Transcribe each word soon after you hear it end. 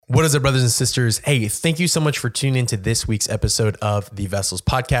What is up, brothers and sisters? Hey, thank you so much for tuning into this week's episode of the Vessels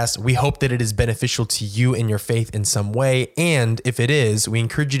Podcast. We hope that it is beneficial to you in your faith in some way. And if it is, we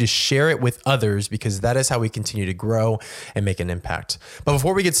encourage you to share it with others because that is how we continue to grow and make an impact. But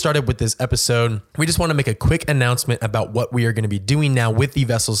before we get started with this episode, we just want to make a quick announcement about what we are going to be doing now with the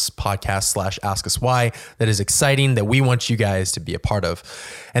Vessels Podcast / Ask Us Why that is exciting that we want you guys to be a part of.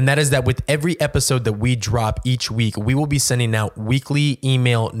 And that is that with every episode that we drop each week, we will be sending out weekly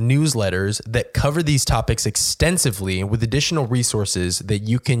email newsletters that cover these topics extensively with additional resources that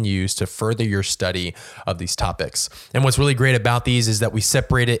you can use to further your study of these topics. And what's really great about these is that we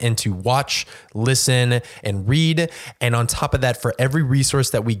separate it into watch, listen, and read. And on top of that, for every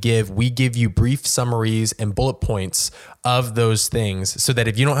resource that we give you brief summaries and bullet points of those things so that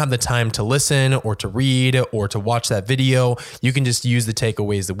if you don't have the time to listen or to read or to watch that video, you can just use the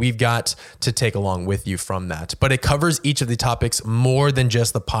takeaways that we've got to take along with you from that. But it covers each of the topics more than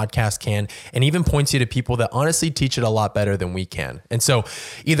just the podcast can, and even points you to people that honestly teach it a lot better than we can. And so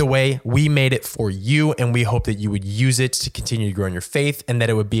either way, we made it for you, and we hope that you would use it to continue to grow in your faith and that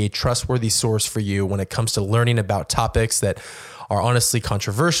it would be a trustworthy source for you when it comes to learning about topics that are honestly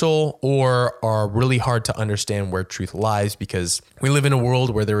controversial or are really hard to understand where truth lies, because we live in a world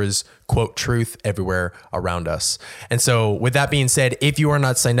where there is, quote, truth everywhere around us. And so with that being said, if you are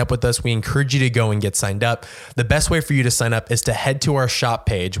not signed up with us, we encourage you to go and get signed up. The best way for you to sign up is to head to our shop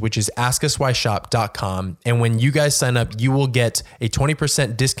page, which is askuswhyshop.com. And when you guys sign up, you will get a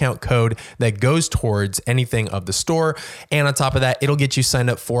 20% discount code that goes towards anything of the store. And on top of that, it'll get you signed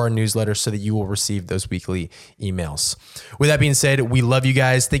up for our newsletter so that you will receive those weekly emails. With that being said, we love you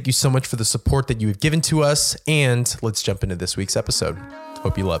guys. Thank you so much for the support that you have given to us. And let's jump into this week's episode.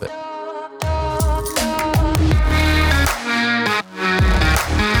 Hope you love it.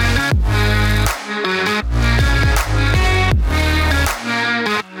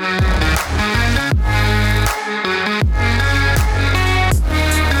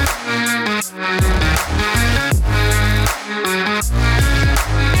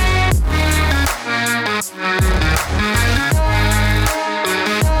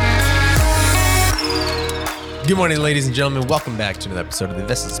 Good morning, ladies and gentlemen. Welcome back to another episode of the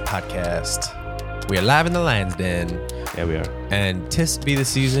Vessels Podcast. We are live in the Lion's Den. Yeah, we are. And 'tis be the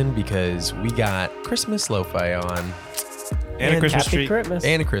season because we got Christmas lo-fi on. And a Christmas tree. Christmas.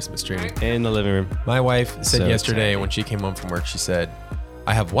 And a Christmas tree. In the living room. My wife said So yesterday exciting. when she came home from work, she said,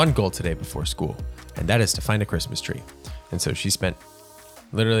 I have one goal today before school, and that is to find a Christmas tree. And so she spent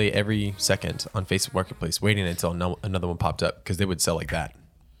literally every second on Facebook Marketplace waiting until another one popped up because they would sell like that.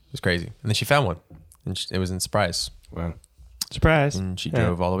 It was crazy. And then she found one. And it was in Surprise. Wow. Surprise. And she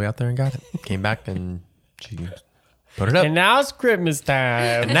drove all the way out there and got it. Came back and she put it up. And now it's Christmas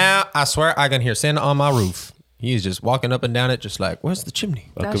time. And now I swear I can hear Santa on my roof. He's just walking up and down it just like, where's the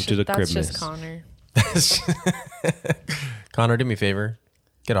chimney? Welcome to the That's Christmas. just Connor. Connor, do me a favor.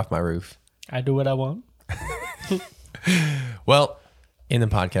 Get off my roof. I do what I want. Well, in the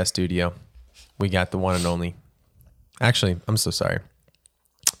podcast studio, we got the one and only. Actually, I'm so sorry.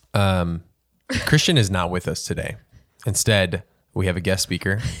 Christian is not with us today. Instead, we have a guest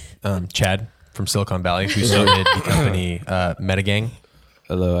speaker, Chad from Silicon Valley, who started the company Metagang.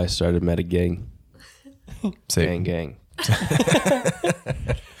 Hello, I started Metagang. Say, Gang.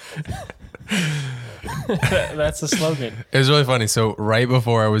 That's the slogan. it was really funny. So right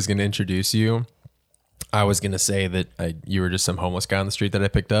before I was going to introduce you, I was going to say that you were just some homeless guy on the street that I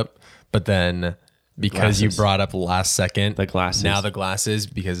picked up. But then because Glasses. you brought up last second, The glasses. now the glasses,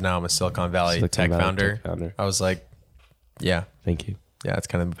 because now I'm a Silicon Valley Silicon tech Valley founder. tech founder. I was like, yeah, Thank you. yeah, it's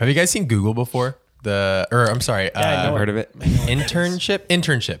kind of. Have you guys seen Google before? I've I know Heard of it?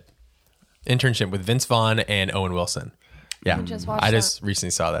 internship with Vince Vaughn and Owen Wilson. Yeah, just watched I just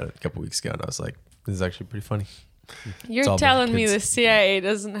recently saw that a couple weeks ago, and I was like, this is actually pretty funny. It's You're all about telling me kids. the CIA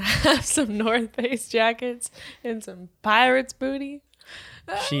doesn't have some North Face jackets and some pirates booty?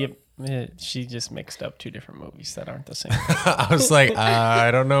 She just mixed up two different movies that aren't the same. I was like,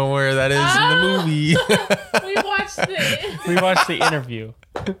 I don't know where that is in the movie. We watched it. We watched The Interview,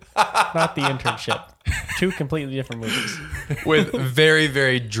 not The Internship. Two completely different movies. With very,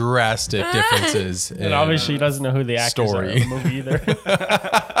 very drastic differences. And obviously, he doesn't know who the actors are in the movie either.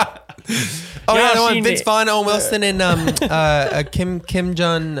 Oh, yeah, Y'all the one seen Vince it. Vaughn, Owen Wilson, and Kim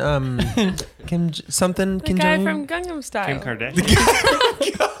Jong, something. The Kim guy Jong-un? from Gangnam Style. Kim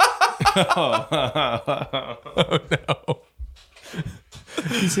Kardashian. Oh, no.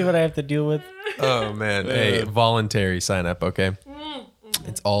 You see what I have to deal with? Oh, man. Hey, voluntary sign up, okay?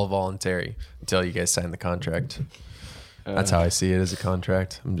 It's all voluntary until you guys sign the contract. That's how I see it, as a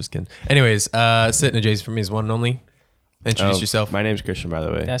contract. I'm just kidding. Anyways, sitting adjacent for me is one and only Introduce yourself. My name's Christian, by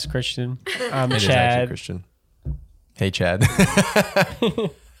the way. That's Christian. I'm It is actually Chad. Christian. Hey, Chad.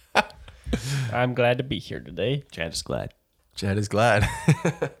 I'm glad to be here today. Chad is glad. Chad is glad.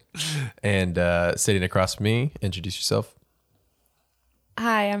 And sitting across from me, introduce yourself.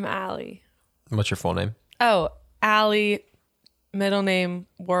 Hi, I'm Allie. What's your full name? Oh, Allie, middle name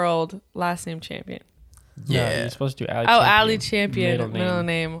World, last name Champion. No, Yeah. you're supposed to do Ali Oh, Champion. Allie Champion, middle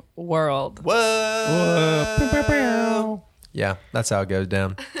name World. Whoa. Yeah, that's how it goes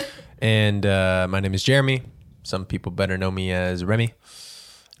down. And my name is Jeremy. Some people better know me as Remy.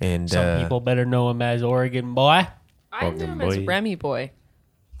 And Some people better know him as Oregon Boy. I knew him as boy. Remy Boy.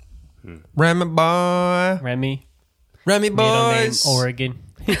 Remy boy. Remy. Remy Middle name boys. Oregon.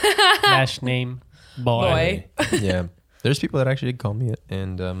 Last name Boy. Boy. Yeah. There's people that actually did call me it.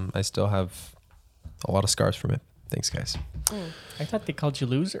 And I still have a lot of scars from it. Thanks, guys. I thought they called you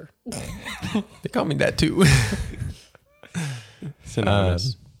loser. They call me that too.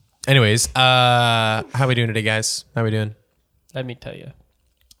 Synonymous. Anyways, how we doing today, guys? How we doing? Let me tell you.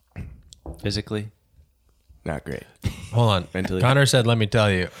 Physically, not great. Hold on. Mentally. Connor said, "Let me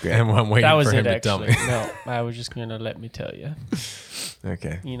tell you," and I'm waiting That was for him it, to tell actually. me. No, I was just going to let me tell you.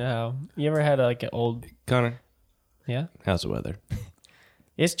 Okay. You know how you ever had like an old, Connor, yeah? how's the weather?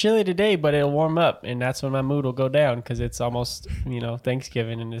 It's chilly today, but it'll warm up, and that's when my mood will go down because it's almost,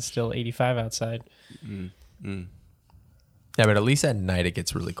 Thanksgiving and it's still 85 outside. Yeah, but at least at night it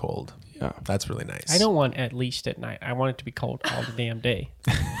gets really cold. Yeah. That's really nice. I don't want at least at night. I want it to be cold all the damn day.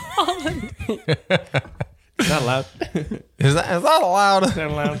 Is that loud? Is that allowed?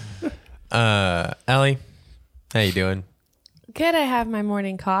 Not allowed. Allie, how you doing? Good, I have my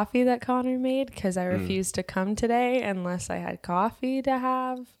morning coffee that Connor made because I refused to come today unless I had coffee to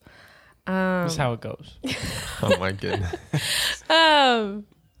have. That's how it goes. Oh my goodness.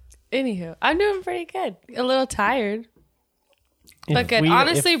 Anywho, I'm doing pretty good. A little tired, but good.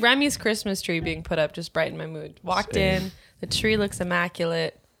 Honestly, Remy's Christmas tree being put up just brightened my mood. Walked in, the tree looks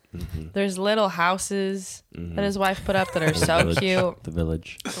immaculate. There's little houses that his wife put up that are so Village. cute. The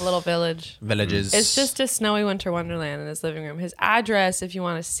village. A little village. Villages. It's just a snowy winter wonderland in his living room. His address, if you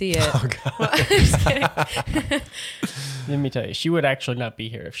want to see it. Oh god. Well, I'm just kidding. let me tell you, she would actually not be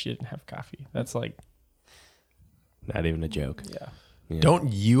here if she didn't have coffee. That's like, Not even a joke. yeah. Yeah.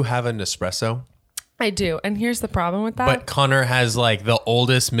 Don't you have an espresso? I do. And here's the problem with that. But Connor has like the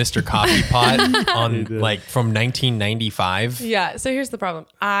oldest Mr. Coffee pot on like from 1995. Yeah, so here's the problem.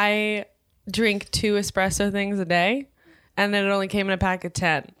 I drink 2 espresso things a day, and then it only came in a pack of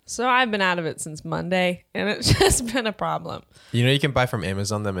 10. So I've been out of it since Monday, and it's just been a problem. You know you can buy from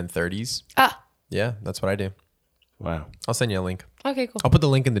Amazon them in 30s. Ah, Yeah, that's what I do. Wow. I'll send you a link. okay, cool. I'll put the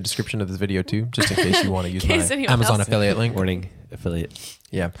link in the description of this video too, just in case you want to use In case my anyone Amazon else- affiliate link. Warning, affiliate.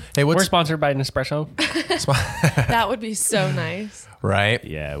 Yeah. Hey, We're what's sponsored by Nespresso. That would be so nice. right?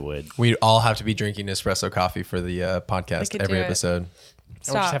 Yeah, I would. We all have to be drinking espresso coffee for the podcast could every do it. episode. I would just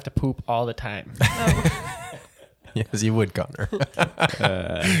Stop. have to poop all the time. Yes, you would, Connor.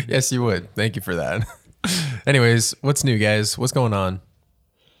 Yes, you would. Thank you for that. Anyways, what's new, guys? What's going on?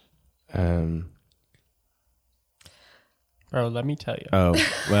 Bro, let me tell you. Oh,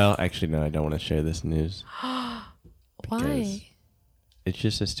 well, actually, no, I don't want to share this news. Why? It's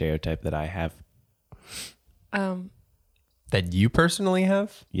just a stereotype that I have. That you personally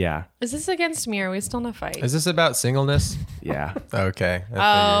have? Yeah. Is this against me or are we still in a fight? Is this about singleness? Yeah. Okay.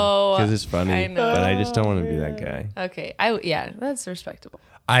 Oh, Because it's funny, I know. but I just don't want to be that guy. okay. Yeah, that's respectable.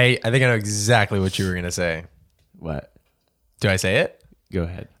 I think I know exactly what you were gonna say. What? Do I say it? Go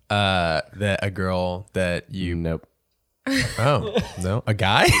ahead. That a girl that you Nope. oh no a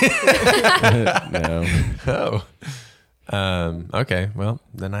guy No. oh okay, well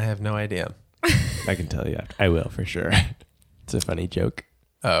then I have no idea. I can tell you. I will for sure. It's a funny joke.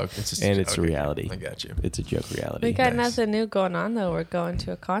 Oh, it's just And it's okay. reality. I got you. It's a joke reality. We got Nice. nothing new going on though. We're going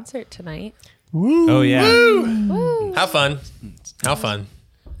to a concert tonight. Oh, yeah. Woo! How fun. How fun.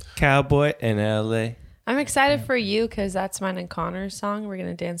 Cowboy in LA. I'm excited for you because that's mine and Connor's song. We're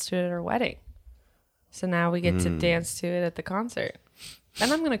gonna dance to it at our wedding. So now we get to dance to it at the concert.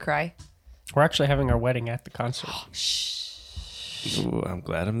 And I'm gonna cry. We're actually having our wedding at the concert. Ooh, I'm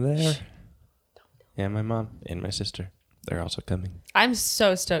glad I'm there. Yeah, my mom and my sister. They're also coming. I'm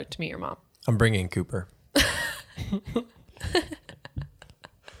so stoked to meet your mom. I'm bringing Cooper.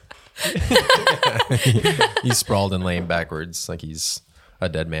 He's sprawled and laying backwards like he's a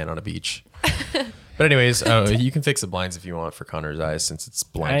dead man on a beach. But anyways, you can fix the blinds if you want for Connor's eyes since it's I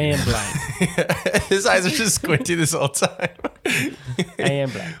blind. am blind. His eyes are just squinty this whole time. I am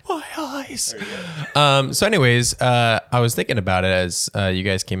blind. My eyes. Nice. So anyways, I was thinking about it as you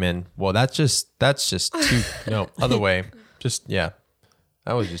guys came in. Well, that's just too, no, other way. Just, yeah.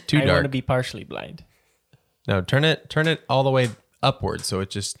 That was just too I want to dark. be partially blind. No, turn it all the way upward. So it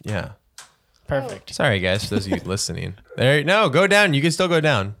just, yeah. Perfect. Sorry, guys, for those of you listening. No, go down. You can still go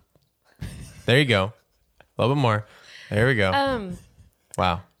down. There you go. A little bit more. There we go.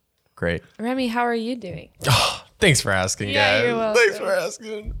 Wow. Great. Remy, how are you doing? Thanks for asking, Yeah, guys. you're welcome. Thanks for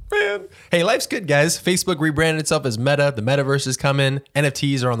asking, man. Hey, life's good, guys. Facebook rebranded itself as Meta. The metaverse is coming.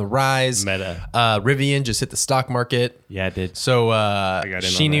 NFTs are on the rise. Meta. Rivian just hit the stock market. Yeah, I did. So got in on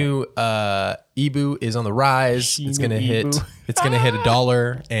Shinu Ibu is on the rise. It's Shinu gonna hit. Ibu. It's gonna hit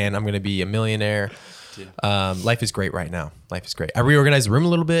 $1, and I'm gonna be a millionaire. Life is great right now. Life is great. I reorganized the room a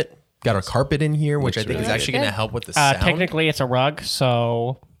little bit. Got our carpet in here, which I think really is actually good. gonna help with the sound. Technically, it's a rug,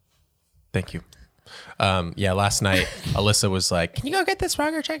 so Thank you. Yeah, last night Alyssa was like, "Can you go get this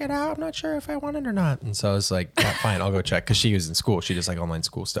rug or check it out? I'm not sure if I want it or not." And so I was like, yeah, "Fine, I'll go check." Because she was in school. She does like online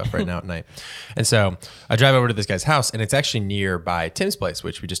school stuff right now at night. And so I drive over to this guy's house, and it's actually nearby Tim's place,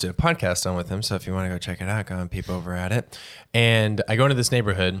 which we just did a podcast on with him. So if you want to go check it out, go and peep over at it. And I go into this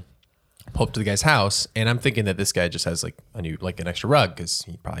neighborhood, pull up to the guy's house, and I'm thinking that this guy just has like an extra rug because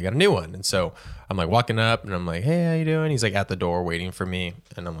he probably got a new one. And so I'm like walking up, and I'm like, "Hey, how you doing?" He's like at the door waiting for me,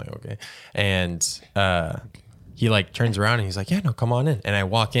 and I'm like, "Okay." And he like turns around and he's like, "Yeah, no, come on in." And I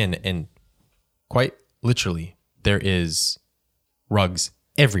walk in, and quite literally, there is rugs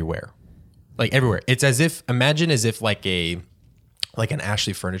everywhere, like everywhere. It's imagine as if like an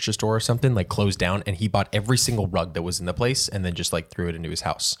Ashley furniture store or something like closed down, and he bought every single rug that was in the place and then just like threw it into his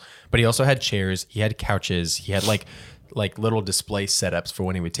house. But he also had chairs, he had couches, he had like little display setups for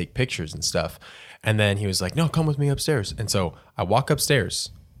when he would take pictures and stuff. And then he was like, "No, come with me upstairs." And so I walk upstairs,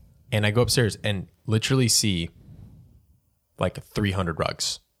 and I go upstairs and literally see like 300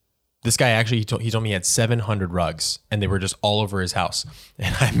 rugs. This guy actually, he told me he had 700 rugs, and they were just all over his house.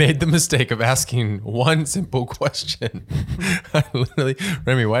 And I made the mistake of asking one simple question. I literally,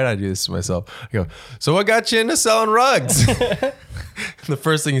 Remy, why did I do this to myself? I go, "So what got you into selling rugs?" The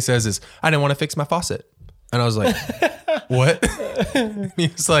first thing he says is, "I didn't want to fix my faucet." And I was like, "What?" He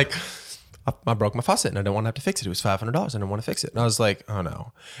was like, I broke my faucet and I don't want to have to fix it. It was $500. I don't want to fix it." And I was like, "Oh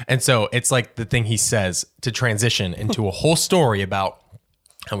no." And so it's like the thing he says to transition into a whole story about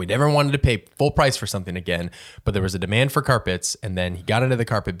how we never wanted to pay full price for something again, but there was a demand for carpets, and then he got into the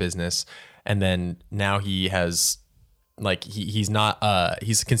carpet business, and then now he has like he's not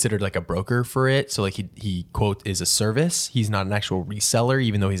he's considered like a broker for it. So like he quote is a service. He's not an actual reseller,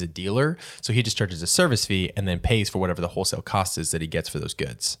 even though he's a dealer. So he just charges a service fee and then pays for whatever the wholesale cost is that he gets for those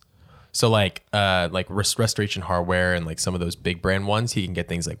goods. So like Restoration Hardware and like some of those big brand ones, he can get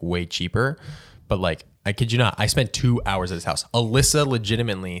things like way cheaper. But like, I kid you not, I spent 2 hours at his house. Alyssa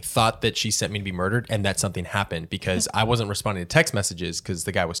legitimately thought that she sent me to be murdered and that something happened because I wasn't responding to text messages because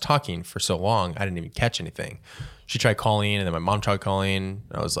the guy was talking for so long. I didn't even catch anything. She tried calling, and then my mom tried calling.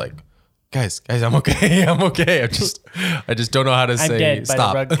 And I was like, guys, I'm okay. I'm okay. I just don't know how to say dead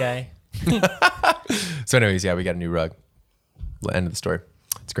stop. by the rug guy. So anyways, yeah, we got a new rug. End of the story.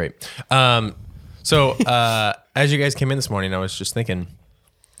 It's great. So as you guys came in this morning, I was just thinking,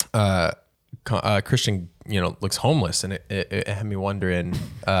 Christian, looks homeless, and it had me wondering,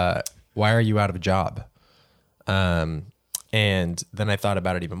 why are you out of a job? And then I thought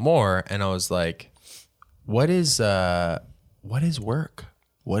about it even more, and I was like, what is work?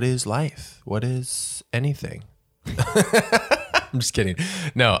 What is life? What is anything? I'm just kidding.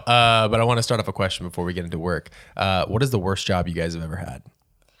 No, but I want to start off a question before we get into work. What is the worst job you guys have ever had?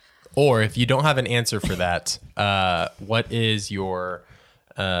 Or if you don't have an answer for that, what is your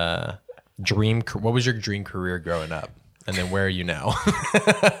what was your dream career growing up? And then where are you now?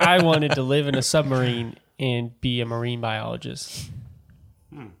 I wanted to live in a submarine and be a marine biologist.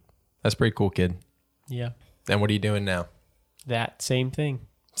 That's pretty cool, kid. Yeah. And what are you doing now? That same thing.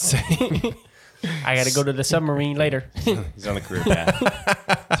 Same. I got to go to the submarine later. He's on a career path.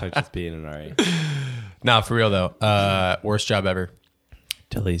 Starts with being an RA. Nah, for real though. Worst job ever.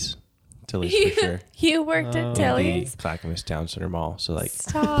 Tilly's for sure. You worked at Tilly's? The Clackamas Town Center Mall. So like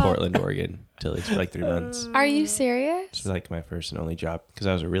Stop. Portland, Oregon. Tilly's for like 3 months. Are you serious? This was like my first and only job because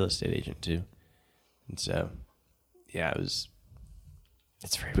I was a real estate agent too. And so, yeah, it's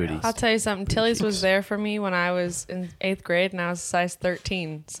very booty. I'll tell you something. Tilly's was there for me when I was in 8th grade, and I was a size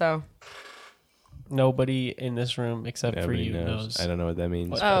 13. So, Nobody in this room except Nobody for you knows. I don't know what that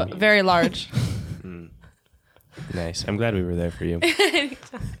means. oh, very large. Nice. I'm glad we were there for you.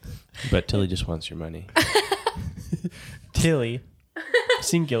 But Tilly just wants your money. Tilly,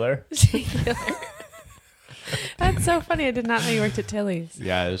 singular. That's so funny. I did not know you worked at Tilly's.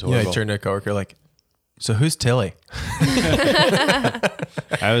 Yeah, it was Yeah, horrible. I turned to a coworker like, so who's Tilly?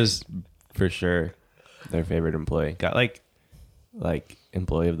 I was for sure their favorite employee. Got like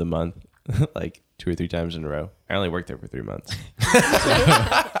employee of the month like 2 or 3 times in a row. I only worked there for 3 months.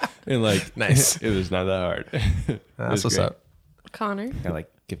 And like Nice. It was not that hard. That's what's up. Connor. Got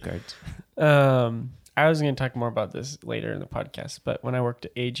like gift cards. I was going to talk more about this later in the podcast, but when I worked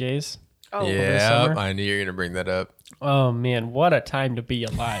at AJ's, Oh, Yeah, summer? I knew you were going to bring that up. oh man, what a time to be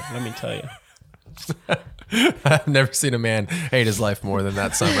alive. Let me tell you. I've never seen a man hate his life more than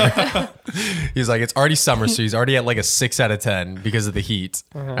that summer. He's like, it's already summer, so he's already at like a 6 out of 10 because of the heat.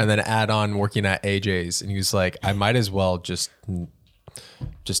 And then add on working at AJ's. And he was like, I might as well just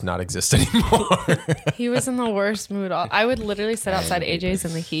not exist anymore. He was in the worst mood. I would literally sit outside AJ's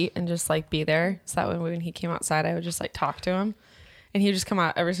in the heat and just like be there. So that way when he came outside, I would just like talk to him. And he would just come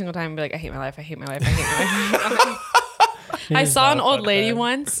out every single time and be like, I hate my life. I hate my life. I hate my life. I saw an old lady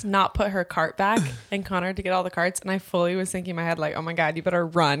once not put her cart back and Connor to get all the carts. And I fully was thinking in my head, like, oh my God, you better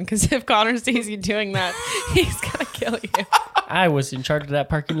run. Because if Connor sees you doing that, he's going to kill you. I was in charge of that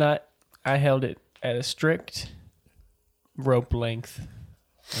parking lot. I held it at a strict rope length.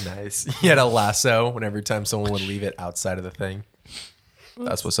 Nice. He had a lasso when every time someone would leave it outside of the thing.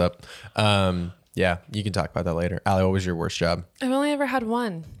 That's what's up. Yeah, you can talk about that later. Allie, what was your worst job? I've only ever had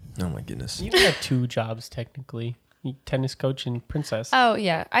one. Oh my goodness. You had 2 jobs technically. Tennis coach and princess. Oh,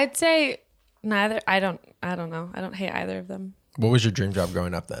 yeah. I'd say neither. I don't know. I don't hate either of them. What was your dream job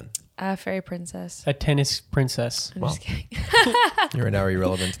growing up then? Fairy princess. A tennis princess. I'm just kidding. You're now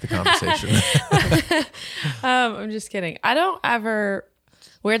irrelevant to the conversation. I'm just kidding. I don't ever,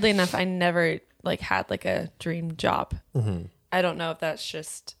 weirdly enough, I never like had like a dream job. Mm-hmm. I don't know if that's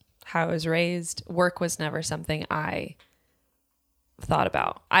just how I was raised. Work was never something I thought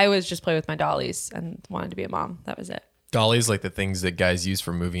about. I was just play with my dollies and wanted to be a mom. That was it. Dollies, like the things that guys use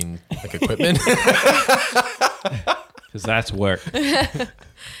for moving like equipment. Because that's work.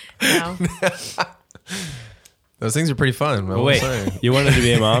 No. Those things are pretty fun. But wait, you wanted to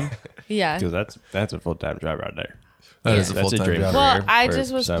be a mom? Yeah. Because that's a full-time job right there. That is Yeah. a That's a full-time dream. job. Well, for- I for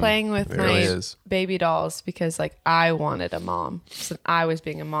just was some. playing with It my really is. baby dolls because like I wanted a mom. So I was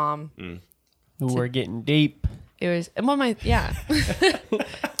being a mom. Ooh, we're getting deep. It was well my yeah.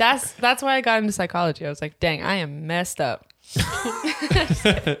 That's why I got into psychology. I was like, dang, I am messed up.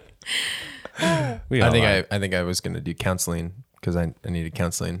 We I all think are. I think I was going to do counseling because I needed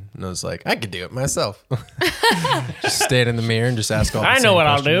counseling, and I was like, I could do it myself. Just stand in the mirror and just ask all. The I know same what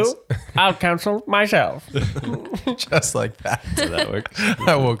questions. I'll do. I'll counsel myself. Just like that. So that works.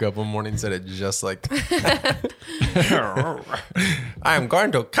 I woke up one morning and said it just like that. I'm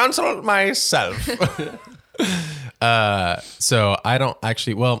going to counsel myself. So I don't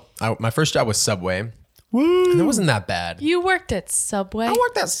actually. Well, my first job was Subway. And it wasn't that bad. You worked at Subway? I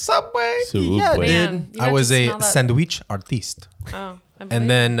worked at Subway. Subway. Yeah, Man, dude. you I got was to a smell that- sandwich artiste. Oh, And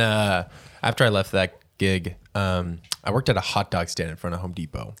then after I left that gig, I worked at a hot dog stand in front of Home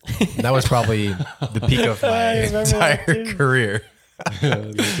Depot. And that was probably the peak of my entire career.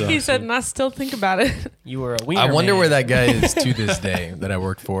 he said, and I still think about it. You were a wiener I wonder man. where that guy is to this day that I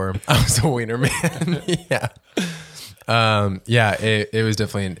worked for. I was a wiener man. Yeah. It was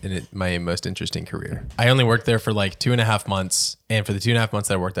definitely my most interesting career. I only worked there for like 2.5 months. And for the 2.5 months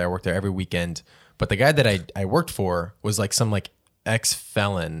that I worked there every weekend. But the guy that I worked for was like some like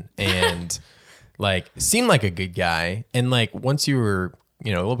ex-felon and like seemed like a good guy. And like once you were, a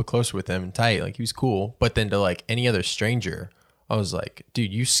little bit closer with him and tight, like he was cool. But then to like any other stranger, I was like,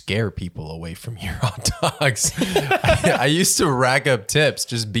 dude, you scare people away from your hot dogs. I used to rack up tips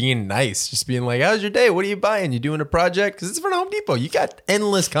just being nice, just being like, how's your day? What are you buying? You doing a project? Because it's from Home Depot. You got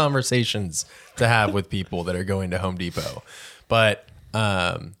endless conversations to have with people that are going to Home Depot. But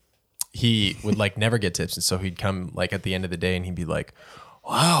he would like never get tips. And so he'd come like at the end of the day and he'd be like,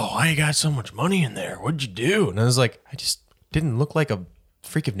 wow, why you got so much money in there? What'd you do? And I was like, I just didn't look like a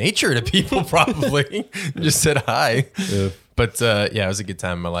freak of nature to people probably. Just said hi. Yeah. But it was a good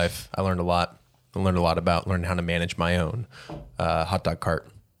time in my life. I learned a lot. I learned a lot about learning how to manage my own hot dog cart.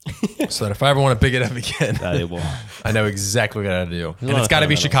 So that if I ever want to pick it up again, Valuable. I know exactly what I gotta do. And lot it's of got to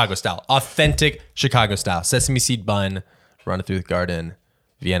be fun, Chicago style. Authentic Chicago style. Sesame seed bun, run it through the garden,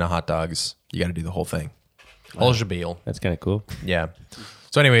 Vienna hot dogs. You got to do the whole thing. Whole shebeel. That's kind of cool. Yeah.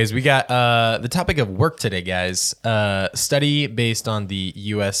 So anyways, we got the topic of work today, guys. Study based on the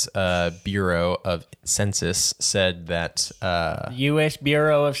U.S. Bureau of Census said that U.S.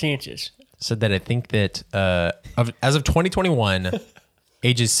 Bureau of Census. I think that as of 2021,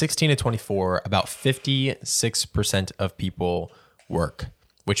 ages 16 to 24, about 56% of people work,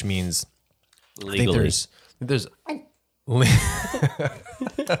 which means Legally. There's Does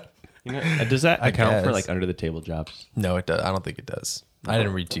that account for guess. like under the table jobs? No, it does. I don't think it does. I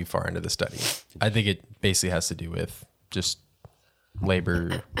didn't read too far into the study. I think it basically has to do with just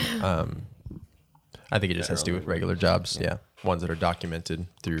labor. I think it just has to do with regular jobs. Yeah. Ones that are documented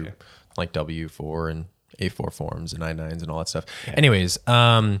through like W-4 and A4 forms and I-9s and all that stuff. Yeah. Anyways,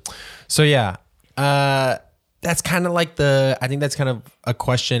 so yeah, that's kind of like I think that's kind of a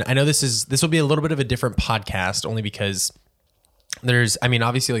question. I know this will be a little bit of a different podcast only because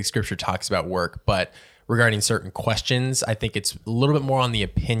obviously like scripture talks about work, but regarding certain questions, I think it's a little bit more on the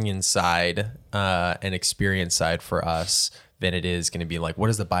opinion side and experience side for us than it is going to be like, what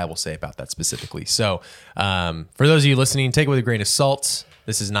does the Bible say about that specifically? So for those of you listening, take it with a grain of salt.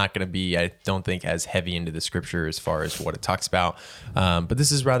 This is not going to be, I don't think, as heavy into the scripture as far as what it talks about. But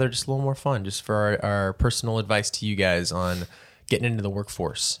this is rather just a little more fun, just for our personal advice to you guys on getting into the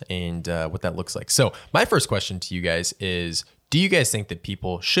workforce and what that looks like. So my first question to you guys is, do you guys think that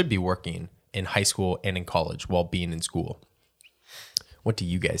people should be working in high school and in college while being in school? What do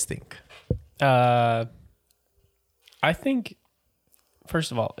you guys think? I think,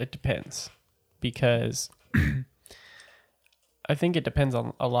 first of all, it depends, because I think it depends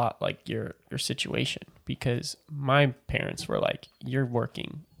on a lot, like your situation, because my parents were like, you're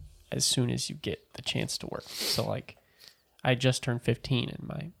working as soon as you get the chance to work. So like I just turned 15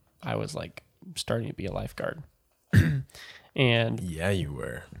 and I was like starting to be a lifeguard. And yeah, you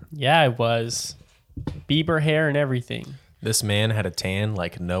were. Yeah, I was. Bieber hair and everything. This man had a tan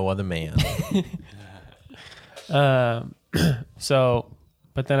like no other man. So,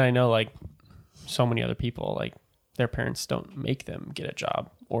 but then I know like so many other people, like their parents don't make them get a job,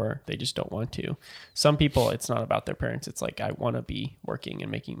 or they just don't want to. Some people, it's not about their parents. It's like, I want to be working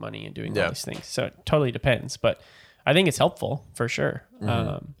and making money and doing all these things. So it totally depends, but I think it's helpful for sure.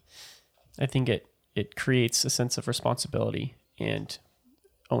 Mm-hmm. I think it creates a sense of responsibility and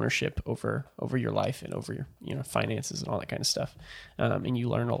ownership over your life and over your finances and all that kind of stuff. And you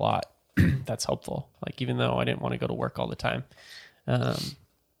learn a lot. That's helpful. Like, even though I didn't want to go to work all the time, I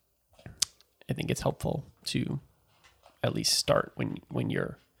think it's helpful to at least start when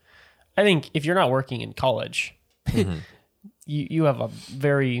you're, I think if you're not working in college, mm-hmm. you have a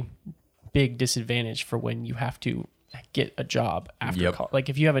very big disadvantage for when you have to get a job after college. Like,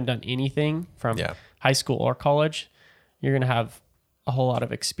 if you haven't done anything from high school or college, you're going to have a whole lot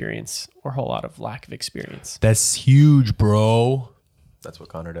of experience or a whole lot of lack of experience. That's huge, bro. That's what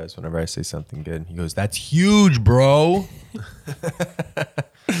Connor does whenever I say something good. He goes, "That's huge, bro."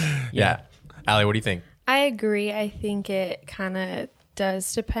 Yeah. Allie, what do you think? I agree. I think it kind of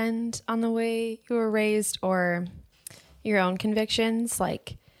does depend on the way you were raised or your own convictions.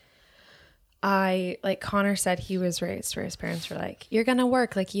 Like Connor said, he was raised where his parents were like, you're going to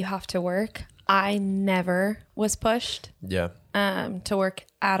work, like you have to work. I never was pushed to work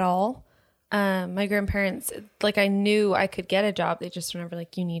at all. My grandparents, like, I knew I could get a job. They just were never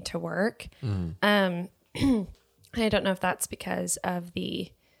like, you need to work. I don't know if that's because of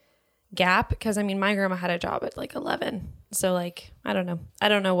the gap, because I mean, my grandma had a job at like 11. So like, I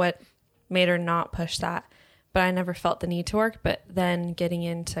don't know what made her not push that, but I never felt the need to work. But then getting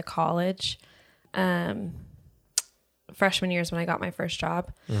into college, freshman year is when I got my first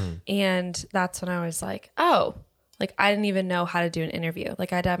job. And that's when I was like, oh, like, I didn't even know how to do an interview.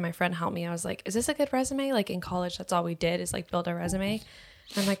 Like, I had to have my friend help me. I was like, is this a good resume? Like, in college, that's all we did is like build a resume.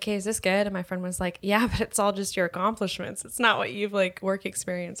 I'm like, okay, is this good? And my friend was like, yeah, but it's all just your accomplishments. It's not what you've like work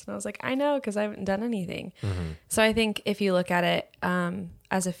experience. And I was like, I know, because I haven't done anything. So I think if you look at it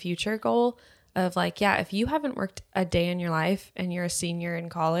as a future goal of like, yeah, if you haven't worked a day in your life and you're a senior in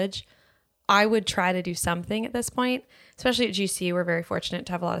college, I would try to do something at this point. Especially at GC, we're very fortunate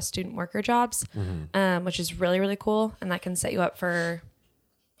to have a lot of student worker jobs, which is really, really cool. And that can set you up for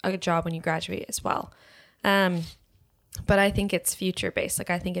a job when you graduate as well. But I think it's future based. Like,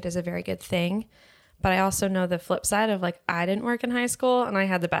 I think it is a very good thing. But I also know the flip side of like, I didn't work in high school and I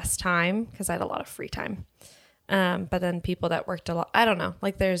had the best time because I had a lot of free time. But then people that worked a lot, I don't know,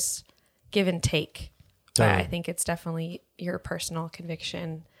 like there's give and take. Totally. But I think it's definitely your personal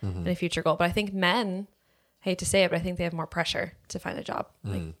conviction and a future goal. But I think men, I hate to say it, but I think they have more pressure to find a job,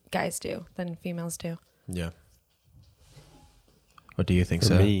 like guys do, than females do. Yeah. What do you think,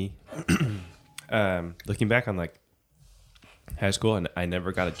 For me, looking back on like high school, and I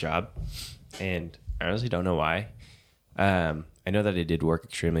never got a job, and I honestly don't know why. I know that I did work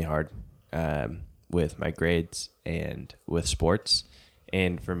extremely hard with my grades and with sports.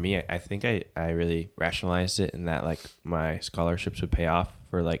 And for me, I think I really rationalized it in that like my scholarships would pay off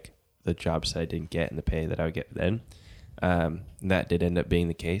for like the jobs that I didn't get and the pay that I would get then. And that did end up being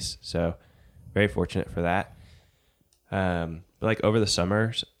the case. So very fortunate for that. But like over the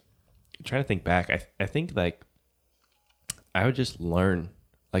summers, I'm trying to think back, I think like I would just learn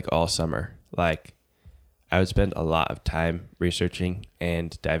like all summer. Like I would spend a lot of time researching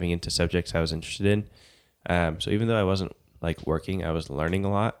and diving into subjects I was interested in. So even though I wasn't like working, I was learning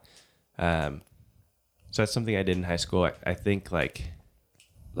a lot. So that's something I did in high school. I think like,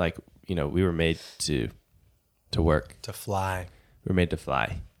 you know, we were made to work, To fly. we were made to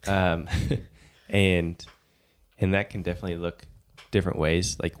fly. And that can definitely look different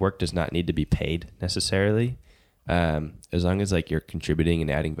ways. Like work does not need to be paid necessarily. As long as like you're contributing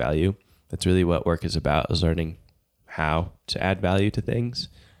and adding value, that's really what work is about, is learning how to add value to things.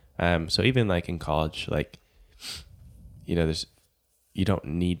 So even like in college, like, you know, you don't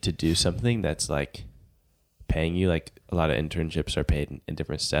need to do something that's like paying you. Like a lot of internships are paid in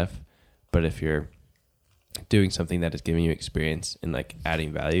different stuff, but if you're doing something that is giving you experience and like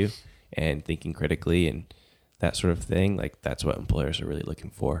adding value and thinking critically and that sort of thing, like that's what employers are really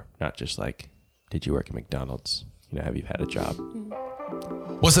looking for. Not just like, did you work at McDonald's? You know, have you had a job?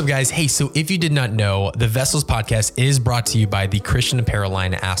 What's up, guys? Hey, so if you did not know, the Vessels podcast is brought to you by the Christian apparel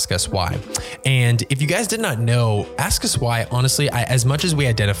line Ask Us Why. And if you guys did not know, Ask Us Why, honestly, as much as we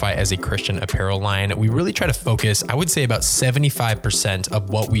identify as a Christian apparel line, we really try to focus, I would say about 75% of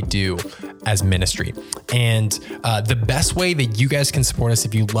what we do as ministry. And the best way that you guys can support us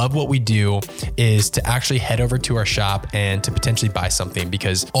if you love what we do is to actually head over to our shop and to potentially buy something,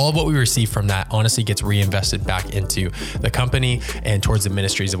 because all of what we receive from that honestly gets reinvested back into the company and towards the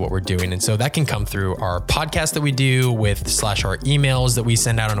ministries of what we're doing. And so that can come through our podcast that we do with / our emails that we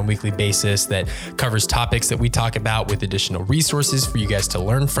send out on a weekly basis that covers topics that we talk about with additional resources for you guys to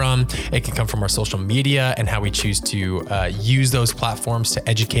learn from. It can come from our social media and how we choose to use those platforms to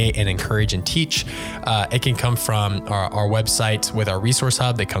educate and encourage and teach. It can come from our website with our resource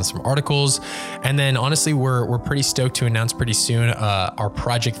hub that comes from articles. And then honestly, we're pretty stoked to announce pretty soon our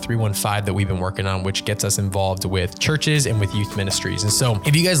Project 315 that we've been working on, which gets us involved with churches and with youth ministries. And so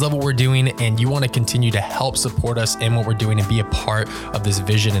if you guys love what we're doing and you want to continue to help support us in what we're doing and be a part of this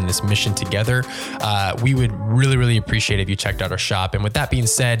vision and this mission together, we would really, really appreciate it if you checked out our shop. And with that being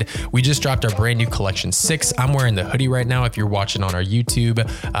said, we just dropped our brand new collection 6. I'm wearing the hoodie right now if you're watching on our YouTube.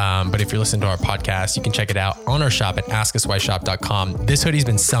 But if you're listening to our podcast, you can check it out on our shop at askuswhyshop.com. This hoodie's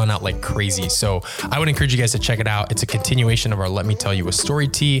been selling out like crazy. So I would encourage you guys to check it out. It's a continuation of our Let Me Tell You a Story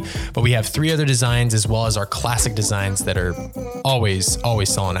tee, but we have 3 other designs as well as our classic designs that are always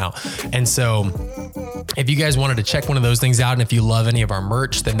selling out. And so if you guys wanted to check one of those things out, and if you love any of our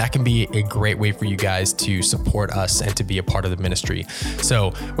merch, then that can be a great way for you guys to support us and to be a part of the ministry.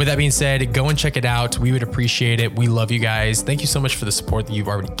 So with that being said, go and check it out. We would appreciate it. We love you guys. Thank you so much for the support that you've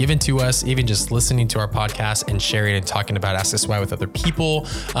already given to us, even just listening to our podcast and sharing and talking about Ask Us Why with other people.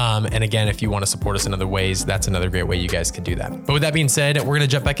 And again, if you want to support us in other ways, that's another great way you guys can do that. But with that being said, we're going to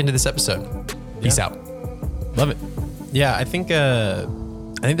jump back into this episode. Peace out. Love it. Yeah, I think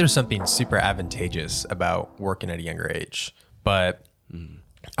there's something super advantageous about working at a younger age, but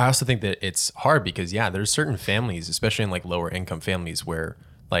I also think that it's hard because there's certain families, especially in like lower income families, where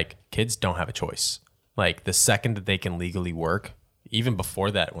like kids don't have a choice. Like the second that they can legally work, even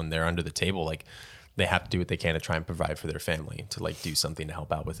before that, when they're under the table, like they have to do what they can to try and provide for their family, to like do something to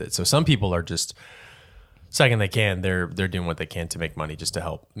help out with it. So some people are just, second they can, they're doing what they can to make money just to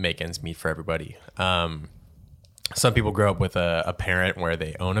help make ends meet for everybody. Some people grow up with a parent where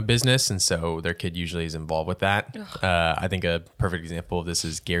they own a business, and so their kid usually is involved with that. I think a perfect example of this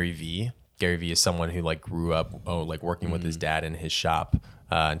is Gary Vee. Gary Vee is someone who like grew up like working with his dad in his shop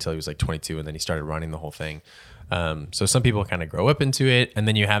until he was like 22, and then he started running the whole thing. So some people kind of grow up into it, and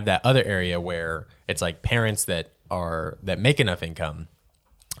then you have that other area where it's like parents that make enough income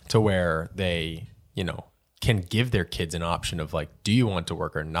to where they, you know, can give their kids an option of like, do you want to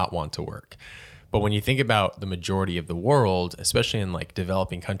work or not want to work? But when you think about the majority of the world, especially in like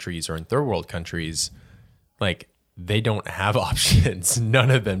developing countries or in third world countries, like they don't have options.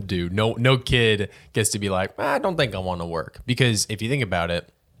 None of them do. No kid gets to be like, I don't think I want to work. Because if you think about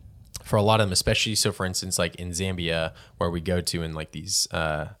it, for a lot of them, especially, so for instance, like in Zambia, where we go to in like these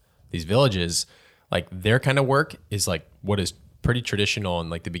villages, like their kind of work is like what is pretty traditional in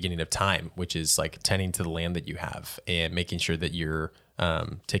like the beginning of time, which is like tending to the land that you have and making sure that you're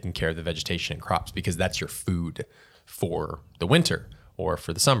taking care of the vegetation and crops, because that's your food for the winter or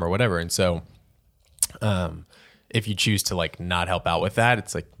for the summer or whatever. And so if you choose to like not help out with that,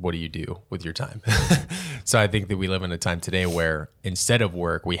 it's like, what do you do with your time? So I think that we live in a time today where instead of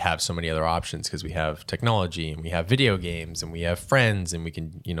work, we have so many other options because we have technology and we have video games and we have friends and we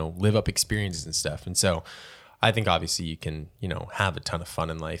can, you know, live up experiences and stuff. And so I think obviously you can, have a ton of fun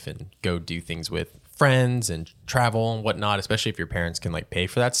in life and go do things with friends and travel and whatnot, especially if your parents can like pay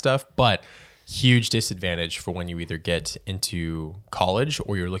for that stuff. But huge disadvantage for when you either get into college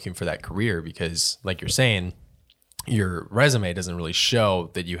or you're looking for that career, because like you're saying, your resume doesn't really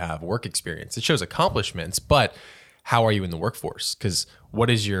show that you have work experience. It shows accomplishments, but how are you in the workforce? Because what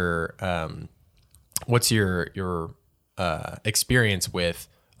is your what's your experience with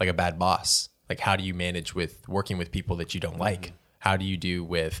like a bad boss? Like, how do you manage with working with people that you don't like? How do you do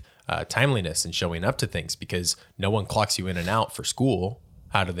with timeliness and showing up to things? Because no one clocks you in and out for school.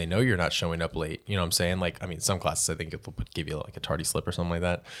 How do they know you're not showing up late? You know what I'm saying? Like, I mean, some classes I think it'll give you like a tardy slip or something like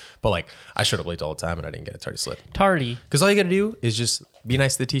that. But like, I showed up late all the time and I didn't get a tardy slip. Tardy. Because all you got to do is just be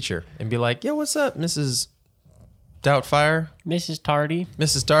nice to the teacher and be like, "Yo, what's up, Mrs. Doubtfire? Mrs. Tardy.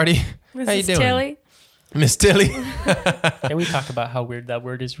 Mrs. Tardy? Mrs. How you doing? Tilly? Miss Tilly?" Can we talk about how weird that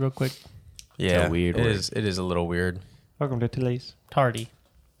word is real quick? Yeah, a weird it word. is. It is a little weird. Welcome to Tilly's. Tardy.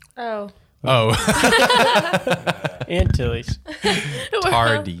 Oh. Oh, And Tilly's.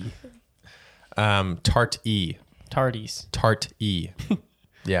 tardy. Tart-e. Tardies. Tart-e.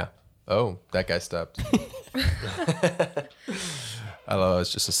 Yeah. Oh, that guy stopped. I love it.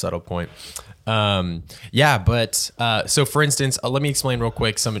 It's just a subtle point. Yeah, but so for instance, let me explain real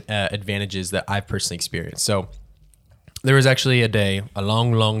quick some advantages that I've personally experienced. So there was actually a day a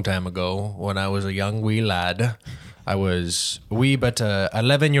long, long time ago when I was a young wee lad. I was wee but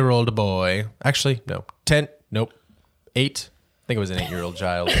 11-year-old boy. Actually, no, 10. Nope, 8. I think it was an 8-year-old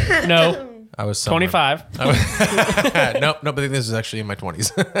child. No. I was somewhere. 25. Nope, but I think this was actually in my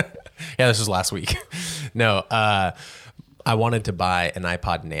 20s. Yeah, this was last week. No, I wanted to buy an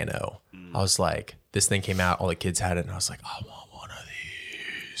iPod Nano. I was like, this thing came out, all the kids had it, and I was like, I want one of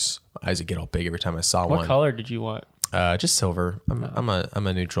these. My eyes would get all big every time I saw one. What color did you want? Just silver. I'm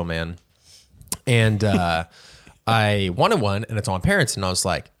a neutral man, and I wanted one, and it's on parents, and I was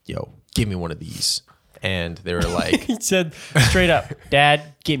like, yo, give me one of these. And they were like, He said straight up, Dad,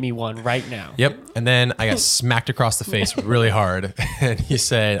 give me one right now. yep. And then I got smacked across the face really hard. And he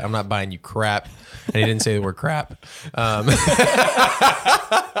said, I'm not buying you crap. And he didn't say the word crap.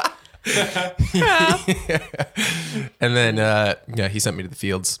 And then, yeah, he sent me to the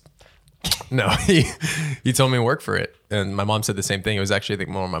fields. No, he told me to work for it. And my mom said the same thing. It was actually, I think,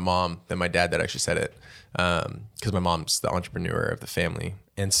 more my mom than my dad that actually said it. Because my mom's the entrepreneur of the family.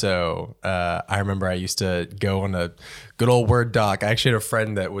 And so I remember I used to go on a good old Word doc. I actually had a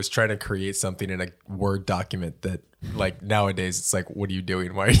friend that was trying to create something in a Word document that, like, nowadays it's like, what are you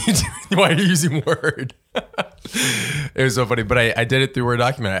doing? Why are you using Word? It was so funny. But I did it through Word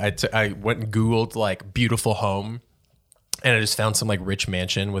document. I went and Googled like beautiful home. And I just found some like rich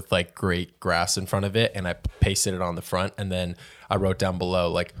mansion with like great grass in front of it. And I pasted it on the front. And then I wrote down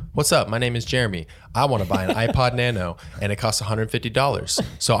below, like, what's up? My name is Jeremy. I want to buy an iPod Nano and it costs $150.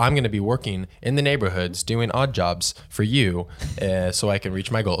 So I'm going to be working in the neighborhoods doing odd jobs for you so I can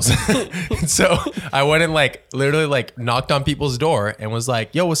reach my goals. So I went and like literally like knocked on people's door and was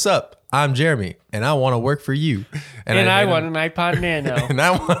like, yo, what's up? I'm Jeremy and I want to work for you. And I want an iPod Nano. And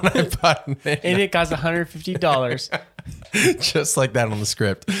I want an iPod Nano. And it costs $150. Just like that on the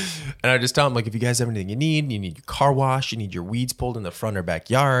script. And I just tell them, like, if you guys have anything you need your car wash, you need your weeds pulled in the front or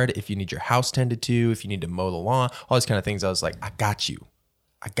backyard, if you need your house tended to, if you need to mow the lawn, all these kind of things. I was like, I got you.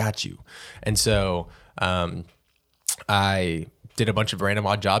 And so I did a bunch of random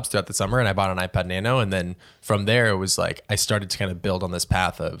odd jobs throughout the summer and I bought an iPod Nano. And then from there, it was like, I started to kind of build on this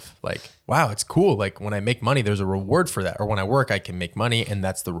path of like, wow, it's cool. Like when I make money, there's a reward for that. Or when I work, I can make money and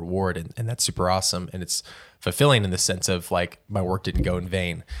that's the reward. And that's super awesome. And it's fulfilling in the sense of like my work didn't go in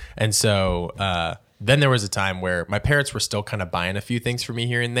vain. And so then there was a time where my parents were still kind of buying a few things for me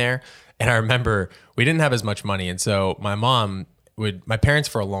here and there. And I remember we didn't have as much money. And so my parents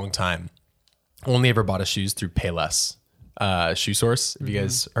for a long time only ever bought us shoes through Payless. Shoe Source. If you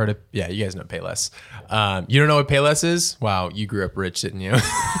guys heard of, yeah, you guys know Payless. You don't know what Payless is? Wow, you grew up rich, didn't you?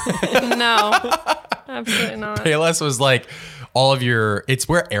 No, absolutely not. Payless was like all of your. It's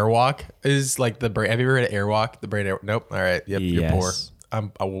where Airwalk is like the brand. Have you ever heard of Airwalk? The brand. Nope. All right. Yep. You're poor. Yes.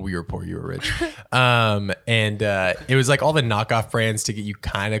 Well, we were poor. You were rich. And it was like all the knockoff brands to get you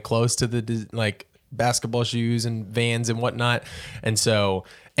kind of close to the like basketball shoes and Vans and whatnot. And so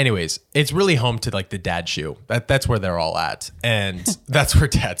anyways, it's really home to like the dad shoe. That's where they're all at. And that's where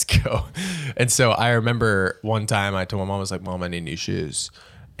dads go. And so I remember one time I told my mom, I was like, Mom, I need new shoes.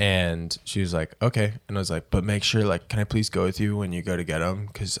 And she was like, okay. And I was like, but make sure, like, can I please go with you when you go to get them?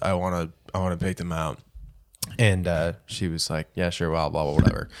 Cause I want to pick them out. And she was like, yeah, sure. Well, blah, blah,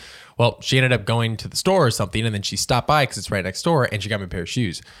 whatever. Well, she ended up going to the store or something. And then she stopped by cause it's right next door and she got me a pair of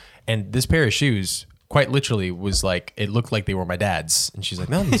shoes. And this pair of shoes quite literally was like, it looked like they were my dad's. And she's like,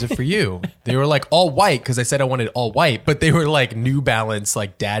 no, these are for you. They were like all white because I said I wanted all white, but they were like New Balance,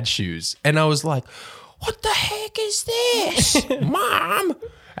 like dad shoes. And I was like, what the heck is this, Mom?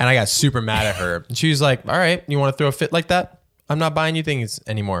 And I got super mad at her. And she was like, all right, you want to throw a fit like that? I'm not buying you things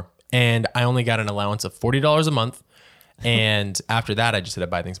anymore. And I only got an allowance of $40 a month. And after that, I just had to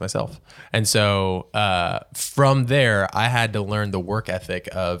buy things myself. And so from there, I had to learn the work ethic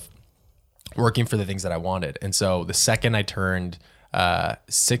of working for the things that I wanted. And so the second I turned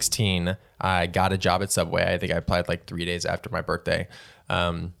 16, I got a job at Subway. I think I applied like 3 days after my birthday.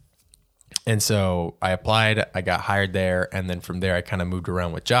 And so I applied, I got hired there. And then from there, I kind of moved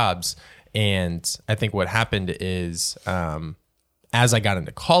around with jobs. And I think what happened is as I got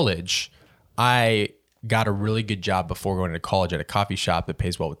into college, I got a really good job before going to college at a coffee shop that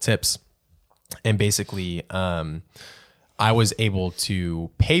pays well with tips. And basically, I was able to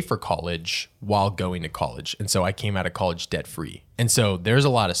pay for college while going to college. And so I came out of college debt free. And so there's a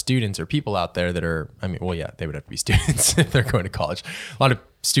lot of students or people out there that are, I mean, well, yeah, they would have to be students if they're going to college. A lot of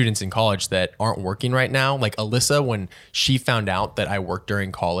students in college that aren't working right now. Like Alyssa, when she found out that I worked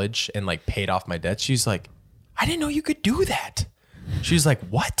during college and like paid off my debt, she's like, I didn't know you could do that. She's like,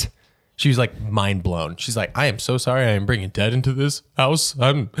 what? She was like mind blown. She's like, I am so sorry I am bringing debt into this house.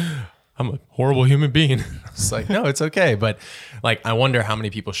 I'm a horrible human being. I was like, no, it's okay. But like, I wonder how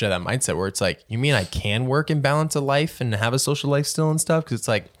many people share that mindset where it's like, you mean I can work and balance a life and have a social life still and stuff? Because it's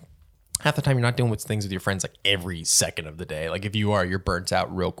like half the time you're not doing things with your friends like every second of the day. Like if you are, you're burnt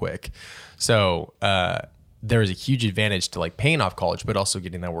out real quick. So there is a huge advantage to like paying off college, but also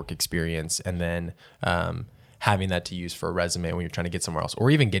getting that work experience and then having that to use for a resume when you're trying to get somewhere else,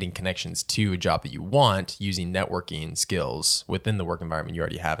 or even getting connections to a job that you want using networking skills within the work environment you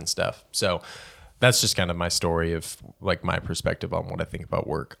already have and stuff. So that's just kind of my story of like my perspective on what I think about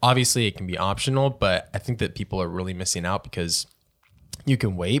work. Obviously it can be optional, but I think that people are really missing out because you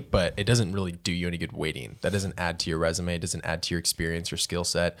can wait, but it doesn't really do you any good waiting. That doesn't add to your resume. It doesn't add to your experience or skill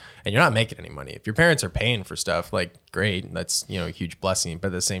set. And you're not making any money. If your parents are paying for stuff, like great, that's, a huge blessing. But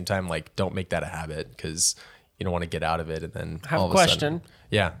at the same time, like don't make that a habit because you don't want to get out of it and then I have all of a question. Sudden,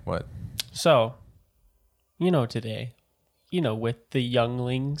 yeah, what? So, today, with the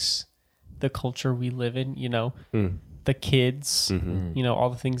younglings, the culture we live in, the kids, all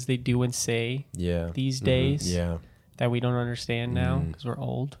the things they do and say these days that we don't understand now because we're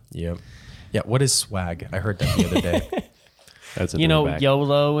old. Yeah. Yeah. What is swag? I heard that the other day. That's a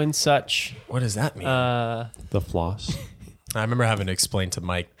YOLO and such. What does that mean? The floss. I remember having to explain to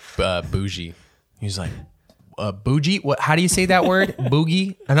Mike bougie. He was like, bougie? What? How do you say that word?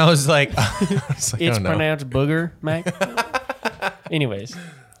 Boogie? And I was like, it's pronounced booger, Mike. Anyways,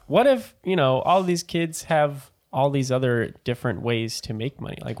 what if, all these kids have all these other different ways to make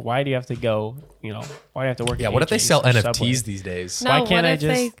money? Like, why do you have to go, why do you have to work? Yeah, what if they sell NFTs Subway? these days? No, Why can't what if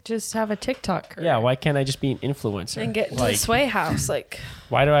they just have a TikTok career? Yeah, why can't I just be an influencer? And get to the Sway House? Like,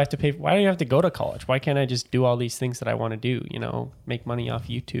 why do I have to pay? Why do you have to go to college? Why can't I just do all these things that I want to do? Make money off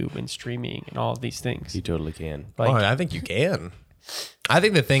YouTube and streaming and all of these things. You totally can. I think you can. I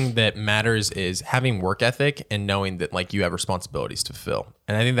think the thing that matters is having work ethic and knowing that like you have responsibilities to fulfill.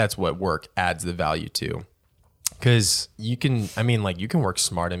 And I think that's what work adds the value to. Because you can work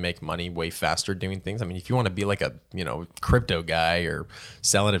smart and make money way faster doing things. I mean, if you want to be like a, crypto guy or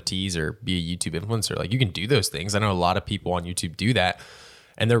sell NFTs or be a YouTube influencer, like you can do those things. I know a lot of people on YouTube do that.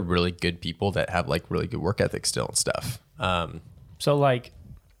 And they're really good people that have like really good work ethic still and stuff. So like,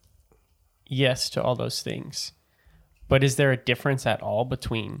 yes to all those things. But is there a difference at all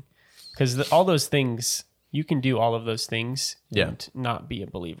between, because all those things, you can do all of those things and not be a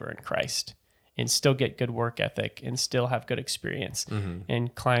believer in Christ and still get good work ethic and still have good experience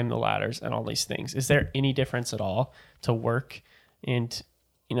and climb the ladders and all these things. Is there any difference at all to work and,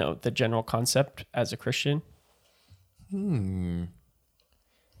 the general concept as a Christian? Yeah,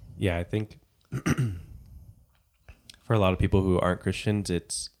 I think for a lot of people who aren't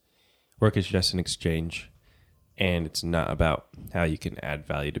Christians, work is just an exchange. And it's not about how you can add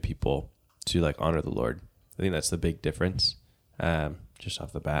value to people to like honor the Lord. I think that's the big difference just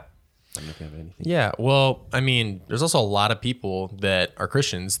off the bat. I don't know if you have anything. Yeah, well, I mean, there's also a lot of people that are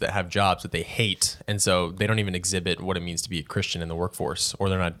Christians that have jobs that they hate. And so they don't even exhibit what it means to be a Christian in the workforce, or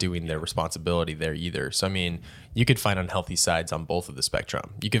they're not doing their responsibility there either. So, I mean, you could find unhealthy sides on both of the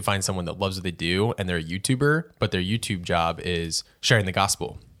spectrum. You could find someone that loves what they do and they're a YouTuber, but their YouTube job is sharing the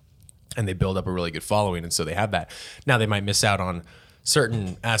gospel. And they build up a really good following. And so they have that. Now they might miss out on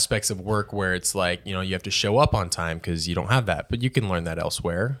certain aspects of work where it's like, you have to show up on time because you don't have that, but you can learn that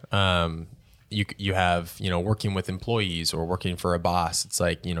elsewhere. you have, working with employees or working for a boss. It's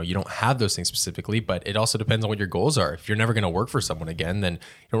like, you don't have those things specifically, but it also depends on what your goals are. If you're never going to work for someone again, then you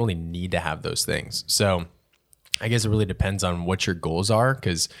don't really need to have those things. So I guess it really depends on what your goals are.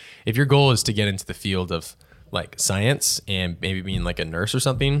 Because if your goal is to get into the field of like science and maybe being like a nurse or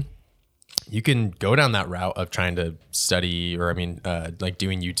something, you can go down that route of trying to study or like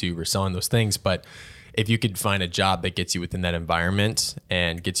doing YouTube or selling those things. But if you could find a job that gets you within that environment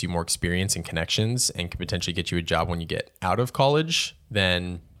and gets you more experience and connections and can potentially get you a job when you get out of college,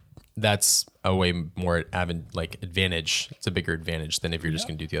 then that's a way more advantage. It's a bigger advantage than if you're just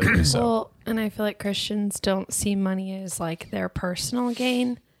going to do the other way. So. Well, and I feel like Christians don't see money as like their personal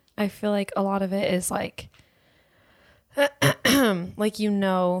gain. I feel like a lot of it is like, like,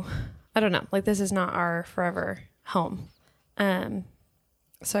 I don't know, like this is not our forever home.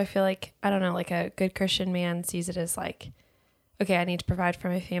 So I feel like, I don't know, like a good Christian man sees it as like, okay, I need to provide for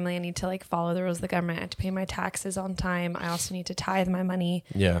my family. I need to like follow the rules of the government. I have to pay my taxes on time. I also need to tithe my money.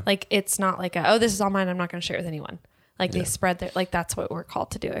 Yeah. Like it's not like, this is all mine. I'm not going to share it with anyone. Like they spread their, like that's what we're called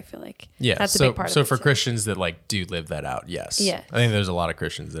to do. I feel like that's a big part of it. So for Christians that like do live that out, yes. Yeah. I think there's a lot of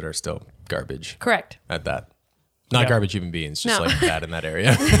Christians that are still garbage. Correct. At that. Not garbage human beings, just like bad in that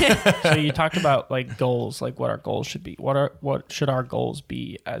area. So you talked about like goals, like what our goals should be. What should our goals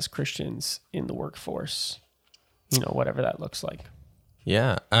be as Christians in the workforce? Whatever that looks like.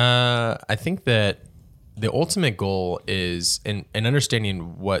 Yeah. I think that the ultimate goal is in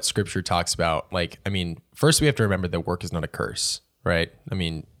understanding what scripture talks about. Like, first we have to remember that work is not a curse, right?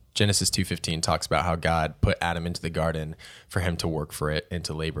 Genesis 2:15 talks about how God put Adam into the garden for him to work for it and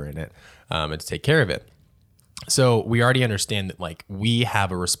to labor in it, and to take care of it. So we already understand that like we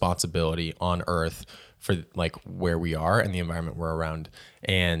have a responsibility on earth for like where we are and the environment we're around.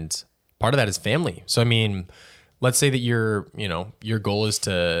 And part of that is family. So, let's say that your goal is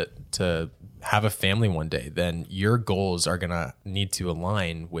to have a family one day, then your goals are going to need to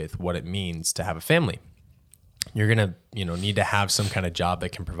align with what it means to have a family. You're going to, need to have some kind of job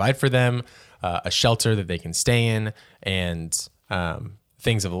that can provide for them, a shelter that they can stay in, and,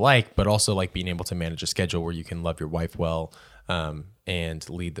 things of the like, but also like being able to manage a schedule where you can love your wife well, and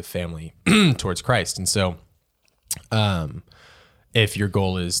lead the family towards Christ. And so, if your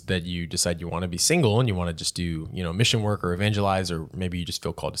goal is that you decide you want to be single and you want to just do, mission work or evangelize, or maybe you just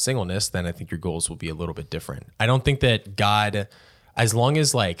feel called to singleness, then I think your goals will be a little bit different. I don't think that God, as long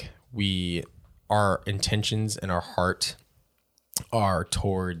as like our intentions and our heart are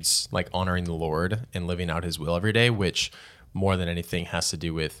towards like honoring the Lord and living out his will every day, which more than anything has to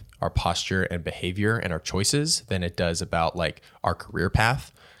do with our posture and behavior and our choices than it does about like our career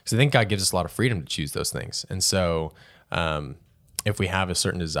path. Because I think God gives us a lot of freedom to choose those things. And so if we have a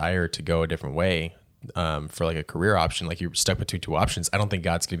certain desire to go a different way for like a career option, like you're stuck between two options, I don't think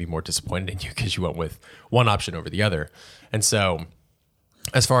God's going to be more disappointed in you because you went with one option over the other. And so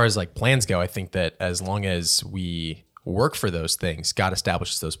as far as like plans go, I think that as long as we work for those things, God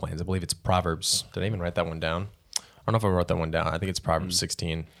establishes those plans. I believe it's Proverbs. Did I even write that one down? I don't know if I wrote that one down. I think it's Proverbs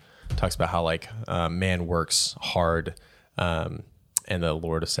 16. It talks about how like man works hard and the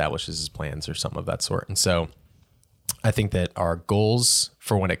Lord establishes his plans or something of that sort. And so I think that our goals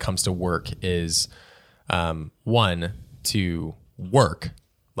for when it comes to work is one, to work.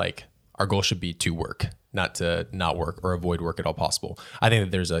 Like our goal should be to work, not to not work or avoid work at all possible. I think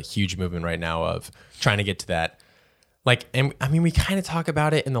that there's a huge movement right now of trying to get to that. Like, and we kind of talk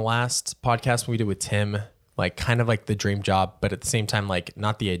about it in the last podcast we did with Tim, like kind of like the dream job, but at the same time, like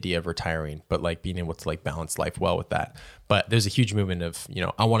not the idea of retiring, but like being able to like balance life well with that. But there's a huge movement of,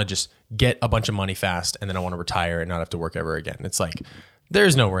 I want to just get a bunch of money fast and then I want to retire and not have to work ever again. It's like,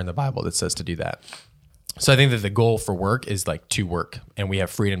 there's nowhere in the Bible that says to do that. So I think that the goal for work is like to work, and we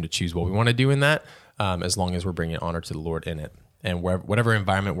have freedom to choose what we want to do in that, as long as we're bringing honor to the Lord in it. And whatever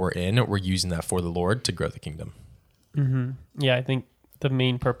environment we're in, we're using that for the Lord to grow the kingdom. Mm-hmm. Yeah, I think the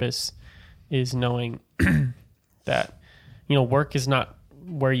main purpose is knowing that, work is not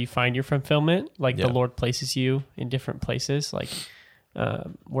where you find your fulfillment. Like the Lord places you in different places. Like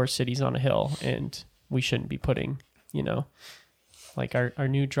we're cities on a hill, and we shouldn't be putting, like our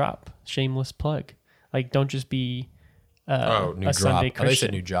new drop, shameless plug. Like don't just be new a drop. Sunday Christian. They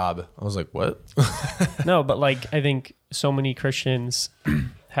said new job. I was like, what? No, but like I think so many Christians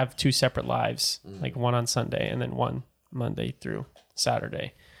have two separate lives, like one on Sunday and then one Monday through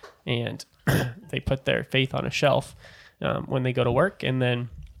Saturday. And they put their faith on a shelf when they go to work, and then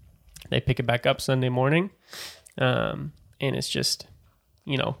they pick it back up Sunday morning. And it's just,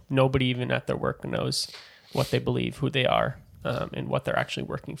 nobody even at their work knows what they believe, who they are, and what they're actually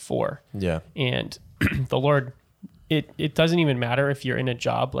working for. Yeah. And the Lord it doesn't even matter if you're in a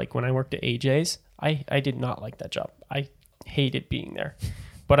job. Like when I worked at AJ's, I did not like that job. I hated being there,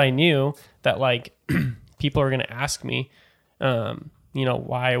 but I knew that like people are going to ask me,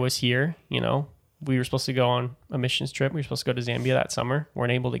 why I was here. We were supposed to go on a missions trip. We were supposed to go to Zambia that summer.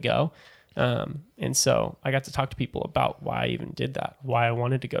 Weren't able to go. And so I got to talk to people about why I even did that, why I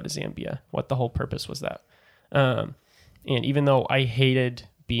wanted to go to Zambia, what the whole purpose was that. And even though I hated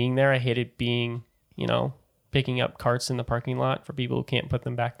being there, I hated being, picking up carts in the parking lot for people who can't put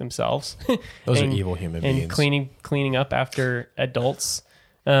them back themselves. Those are evil human beings. And cleaning up after adults.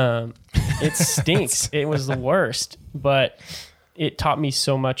 It stinks. It was the worst, but it taught me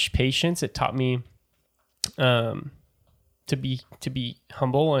so much patience. It taught me, to be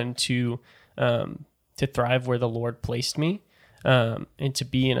humble and to thrive where the Lord placed me, and to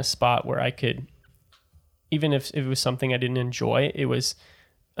be in a spot where I could, even if it was something I didn't enjoy, it was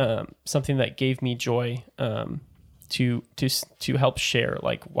something that gave me joy, to help share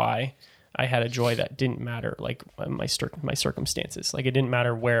like why I had a joy that didn't matter, like my circumstances. Like it didn't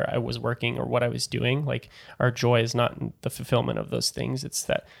matter where I was working or what I was doing. Like our joy is not in the fulfillment of those things. It's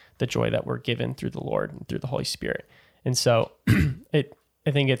that the joy that we're given through the Lord and through the Holy Spirit. And so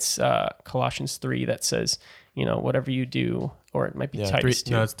I think it's Colossians 3 that says, whatever you do, or it might be Titus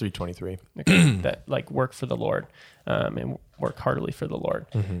 2. No, it's 3:23. Okay, that like work for the Lord, and work heartily for the Lord.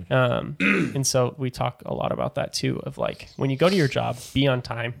 Mm-hmm. And so we talk a lot about that too, of like, when you go to your job, be on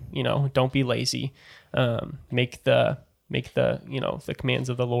time, don't be lazy, make the the commands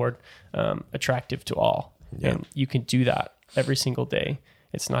of the Lord, attractive to all. Yeah. And you can do that every single day.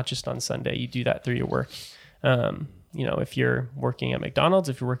 It's not just on Sunday. You do that through your work. If you're working at McDonald's,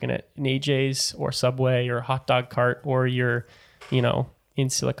 if you're working at an AJ's or Subway or a hot dog cart, or you're, in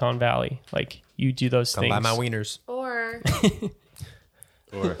Silicon Valley, like you do those things. Come buy my wieners. Or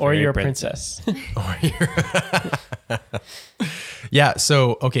you're a princess. Yeah.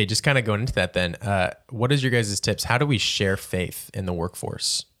 So, okay. Just kind of going into that then, what is your guys' tips? How do we share faith in the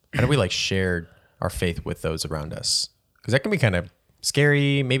workforce? How do we share our faith with those around us? Because that can be kind of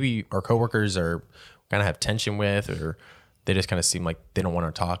scary. Maybe our coworkers are kind of have tension with, or they just kind of seem like they don't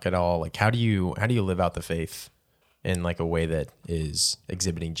want to talk at all. Like, how do you live out the faith in like a way that is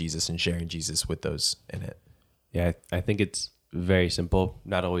exhibiting Jesus and sharing Jesus with those in it? Yeah, I think it's very simple,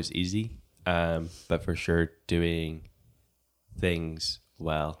 not always easy, but for sure doing things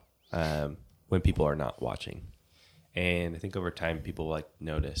well when people are not watching. And I think over time people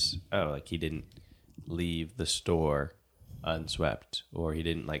notice, he didn't leave the store unswept, or he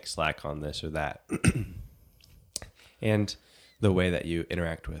didn't slack on this or that. And the way that you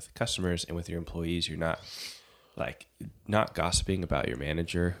interact with customers and with your employees, you're not gossiping about your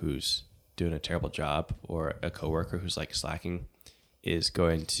manager who's doing a terrible job, or a coworker who's slacking, is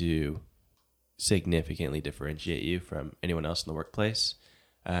going to significantly differentiate you from anyone else in the workplace.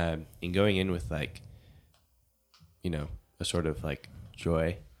 And going in with a sort of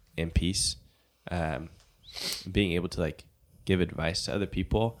joy and peace, being able to give advice to other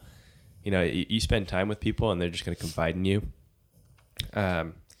people. You spend time with people and they're just going to confide in you.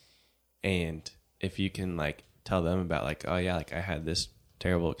 And if you can tell them about I had this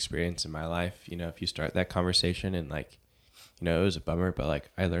terrible experience in my life, if you start that conversation and it was a bummer, but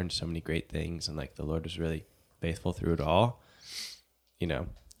I learned so many great things, and the Lord was really faithful through it all.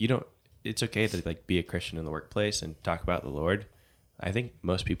 It's okay to be a Christian in the workplace and talk about the Lord. I think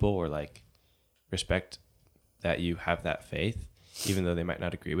most people will respect that you have that faith, even though they might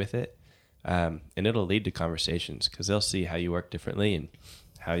not agree with it. And it'll lead to conversations, because they'll see how you work differently and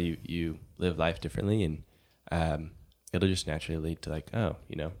how you live life differently. And it'll just naturally lead to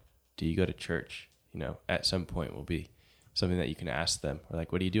do you go to church? At some point will be something that you can ask them, or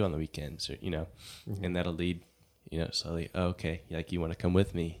what do you do on the weekends? Or, mm-hmm. And that'll lead, slowly, okay, you want to come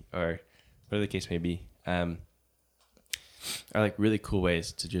with me, or whatever the case may be. Are really cool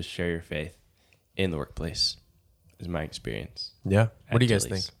ways to just share your faith in the workplace, is my experience. Yeah. What do you guys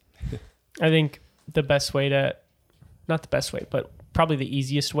think? I think the best way not the best way, but probably the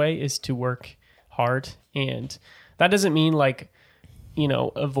easiest way is to work hard. And that doesn't mean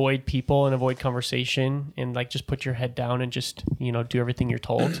avoid people and avoid conversation and just put your head down and just, do everything you're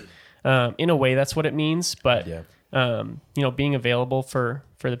told. In a way, that's what it means. But, being available for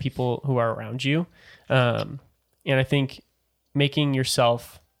the people who are around you. And I think making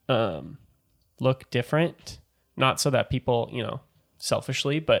yourself look different, not so that people,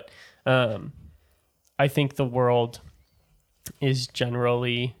 selfishly, but I think the world is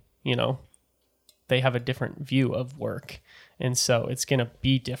generally, they have a different view of work. And so it's going to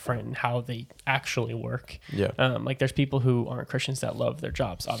be different in how they actually work. Yeah. Like there's people who aren't Christians that love their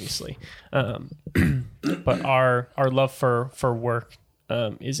jobs, obviously. But our love for work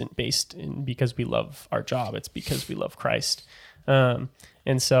isn't based in because we love our job. It's because we love Christ. And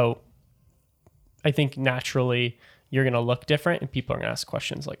so I think naturally you're going to look different and people are going to ask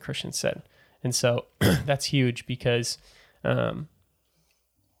questions like Christian said. And so that's huge because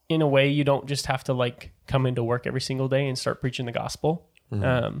in a way you don't just have to like come into work every single day and start preaching the gospel.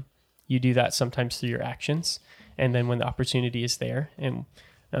 You do that sometimes through your actions. And then when the opportunity is there, and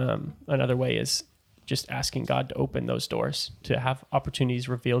another way is just asking God to open those doors, to have opportunities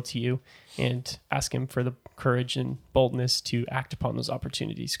revealed to you and ask him for the courage and boldness to act upon those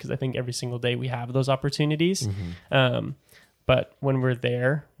opportunities. Because I think every single day we have those opportunities. But when we're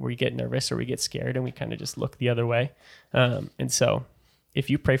there, we get nervous or we get scared and we kind of just look the other way. And so if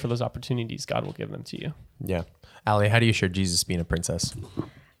you pray for those opportunities, God will give them to you. Yeah. Allie, how do you share Jesus being a princess?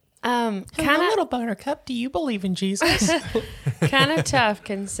 Kind of little buttercup, do you believe in Jesus? kind of tough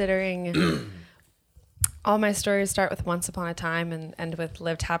considering all my stories start with once upon a time and end with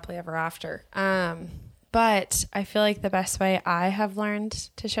lived happily ever after. But I feel like the best way I have learned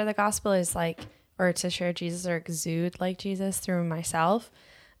to share the gospel is or to share Jesus or exude like Jesus through myself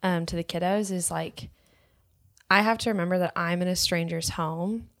to the kiddos is like, I have to remember that I'm in a stranger's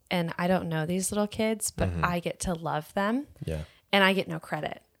home and I don't know these little kids, but I get to love them. Yeah. And I get no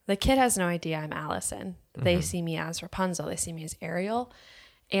credit. The kid has no idea I'm Allison. They see me as Rapunzel. They see me as Ariel.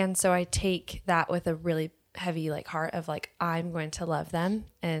 And so I take that with a really heavy heart of I'm going to love them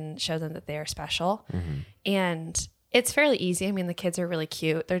and show them that they are special. And it's fairly easy. I mean, the kids are really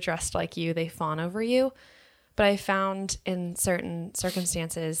cute. They're dressed like you. They fawn over you. But I found in certain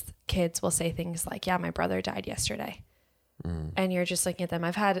circumstances, kids will say things like, yeah, my brother died yesterday. And you're just looking at them.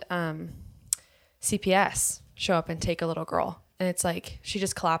 I've had CPS show up and take a little girl. And it's like, she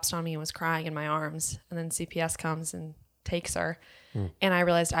just collapsed on me and was crying in my arms. And then CPS comes and takes her. And I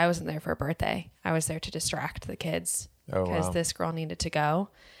realized I wasn't there for a birthday. I was there to distract the kids because this girl needed to go.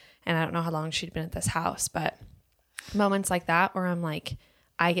 And I don't know how long she'd been at this house, but moments like that where I'm like,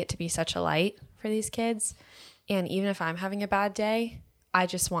 I get to be such a light for these kids. And even if I'm having a bad day, I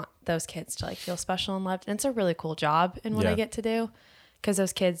just want those kids to feel special and loved. And it's a really cool job in what I get to do because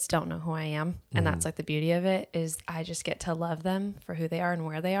those kids don't know who I am. And that's the beauty of it is I just get to love them for who they are and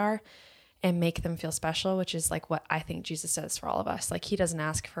where they are and make them feel special, which is what I think Jesus does for all of us. He doesn't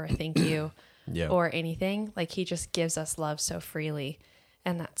ask for a thank you or anything. He just gives us love so freely.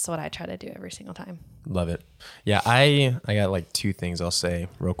 And that's what I try to do every single time. Love it. Yeah, I got two things I'll say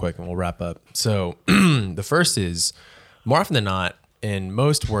real quick and we'll wrap up. So the first is more often than not in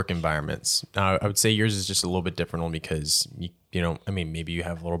most work environments, now I would say yours is just a little bit different only because maybe you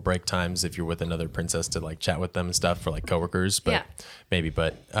have little break times if you're with another princess to chat with them and stuff for coworkers, but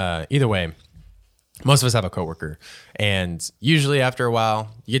either way, most of us have a coworker and usually after a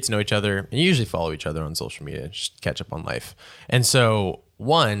while you get to know each other and you usually follow each other on social media, just catch up on life. And so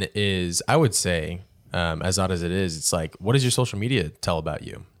one is, I would say, as odd as it is, it's what does your social media tell about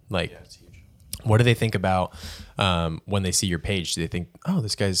you? It's huge. What do they think about when they see your page? Do they think, oh,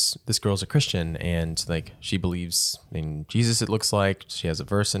 this girl's a Christian and she believes in Jesus, it looks like she has a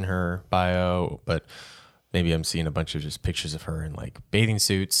verse in her bio, but maybe I'm seeing a bunch of just pictures of her in bathing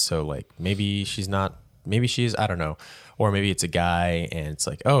suits. So maybe she is, I don't know. Or maybe it's a guy and it's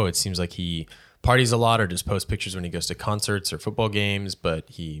oh, it seems like he parties a lot or just posts pictures when he goes to concerts or football games, but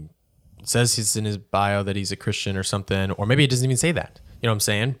he says he's in his bio that he's a Christian or something. Or maybe it doesn't even say that, you know what I'm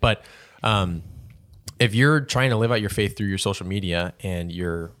saying? But if you're trying to live out your faith through your social media and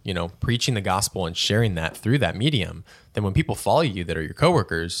you're, preaching the gospel and sharing that through that medium, then when people follow you that are your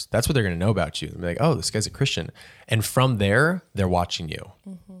coworkers, that's what they're going to know about you. They'll be oh, this guy's a Christian. And from there, they're watching you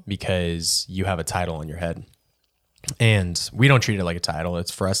because you have a title on your head. And we don't treat it like a title.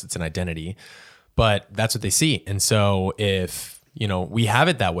 It's for us, it's an identity, but that's what they see. And so if, we have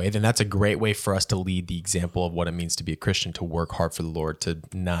it that way, then that's a great way for us to lead the example of what it means to be a Christian, to work hard for the Lord, to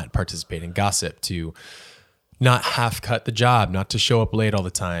not participate in gossip, to not half cut the job, not to show up late all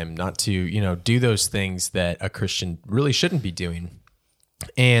the time, not to, do those things that a Christian really shouldn't be doing.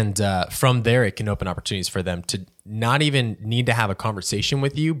 And from there, it can open opportunities for them to not even need to have a conversation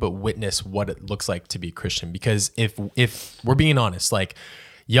with you, but witness what it looks like to be a Christian. Because if we're being honest,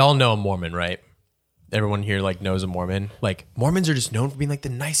 y'all know a Mormon, right? Everyone here knows a Mormon. Mormons are just known for being the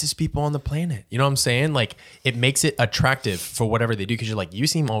nicest people on the planet. You know what I'm saying? It makes it attractive for whatever they do because you're you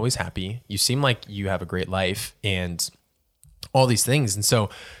seem always happy. You seem like you have a great life and all these things. And so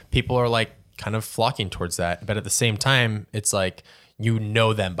people are kind of flocking towards that. But at the same time, it's you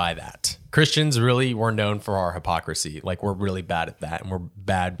know them by that. Christians really were known for our hypocrisy. Like we're really bad at that, and we're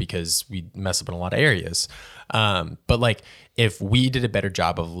bad because we mess up in a lot of areas. But like if we did a better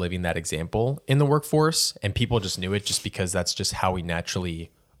job of living that example in the workforce, and people just knew it just because that's just how we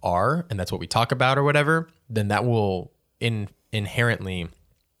naturally are, and that's what we talk about or whatever, then that will inherently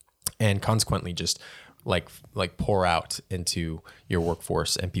and consequently just like pour out into your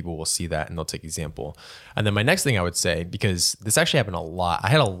workforce, and people will see that and they'll take example. And then my next thing I would say, because this actually happened a lot, I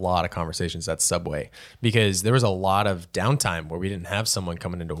had a lot of conversations at Subway because there was a lot of downtime where we didn't have someone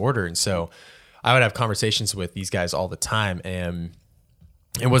coming into order. And so I would have conversations with these guys all the time. And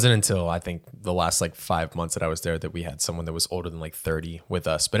it wasn't until I think the last like 5 months that I was there that we had someone that was older than like 30 with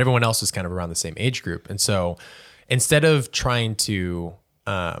us, but everyone else was kind of around the same age group. And so instead of trying to,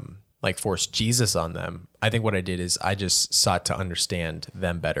 like force Jesus on them, I think what I did is I just sought to understand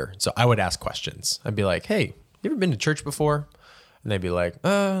them better. So I would ask questions. I'd be like, hey, you ever been to church before? And they'd be like,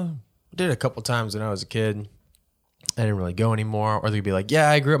 I did a couple times when I was a kid. I didn't really go anymore. Or they'd be like, yeah,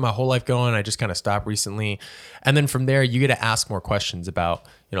 I grew up my whole life going. I just kind of stopped recently. And then from there, you get to ask more questions about,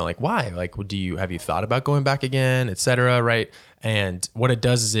 like why? Like, have you thought about going back again, et cetera, right? And what it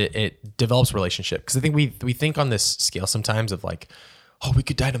does is it develops relationship. Because I think we think on this scale sometimes of like, oh, we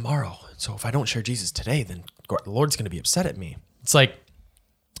could die tomorrow. So if I don't share Jesus today, then the Lord's going to be upset at me. It's like,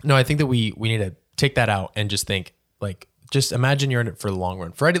 no, I think that we need to take that out and just think like, just imagine you're in it for the long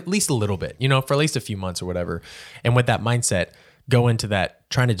run, for at least a little bit, for at least a few months or whatever. And with that mindset, go into that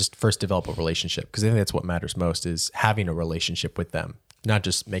trying to just first develop a relationship. Because I think that's what matters most is having a relationship with them, not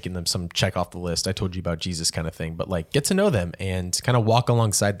just making them some check off the list. I told you about Jesus kind of thing, but like get to know them and kind of walk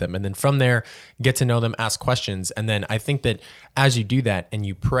alongside them. And then from there, get to know them, ask questions. And then I think that as you do that and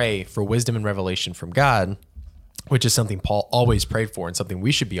you pray for wisdom and revelation from God, which is something Paul always prayed for and something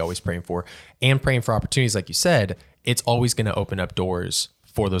we should be always praying for, and praying for opportunities, like you said, it's always going to open up doors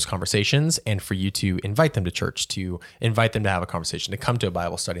for those conversations and for you to invite them to church, to invite them to have a conversation, to come to a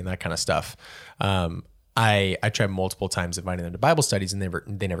Bible study and that kind of stuff. I tried multiple times inviting them to Bible studies and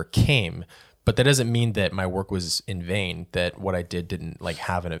they never came, but that doesn't mean that my work was in vain, that what I did didn't like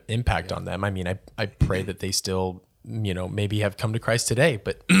have an impact on them. I mean, I pray that they still, maybe have come to Christ today,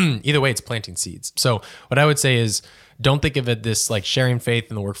 but either way, it's planting seeds. So what I would say is don't think of it, this like sharing faith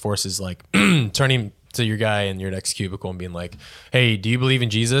in the workforce is like turning to your guy in your next cubicle and being like, hey, do you believe in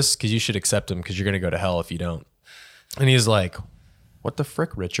Jesus? Because you should accept him because you're going to go to hell if you don't. And he's like, what the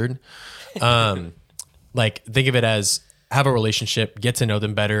frick, Richard? Like think of it as have a relationship, get to know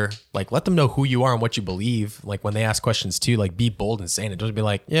them better, like let them know who you are and what you believe. Like when they ask questions too, like be bold and saying it. Don't be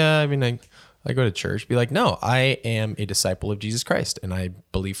like, yeah, I mean, I go to church. Be like, no, I am a disciple of Jesus Christ and I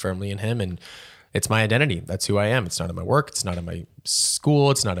believe firmly in him and it's my identity. That's who I am. It's not in my work. It's not in my school.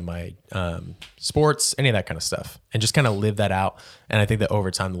 It's not in my sports, any of that kind of stuff. And just kind of live that out. And I think that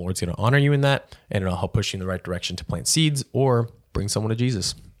over time, the Lord's going to honor you in that and it'll help push you in the right direction to plant seeds or bring someone to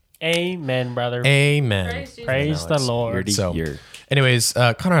Jesus. Amen, brother. Amen. Praise the Lord. So, anyways,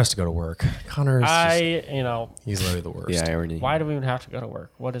 Connor has to go to work. Connor's he's literally the worst. Yeah, I already. Why do we even have to go to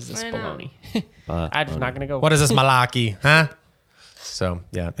work? What is this baloney? I'm not going to go. What is this malarkey, huh? So,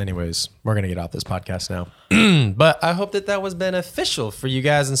 yeah, anyways, we're going to get off this podcast now. But I hope that was beneficial for you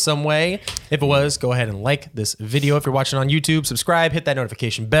guys in some way. If it was, go ahead and like this video. If you're watching on YouTube, subscribe, hit that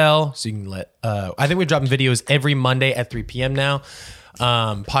notification bell so you can I think we're dropping videos every Monday at 3 p.m. now.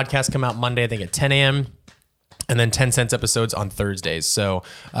 Podcasts come out Monday, I think at 10 a.m. and then 10 cents episodes on Thursdays. So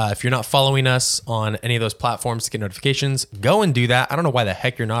if you're not following us on any of those platforms to get notifications, go and do that. I don't know why the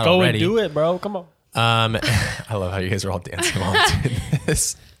heck you're not already. Go and do it, bro. Come on. I love how you guys are all dancing while I'm doing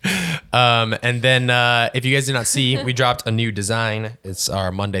this. And then if you guys did not see, we dropped a new design. It's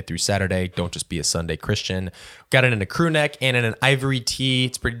our Monday through Saturday. Don't just be a Sunday Christian. Got it in a crew neck and in an ivory tee.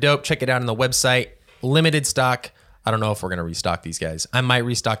 It's pretty dope. Check it out on the website. Limited stock. I don't know if we're going to restock these guys. I might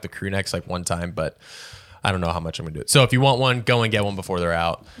restock the crew necks like one time, but I don't know how much I'm going to do it. So if you want one, go and get one before they're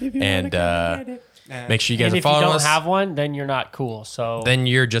out. And make sure you guys are following us. If you don't have one, then you're not cool. So then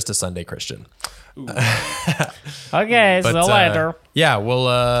you're just a Sunday Christian. Okay, so later. Yeah,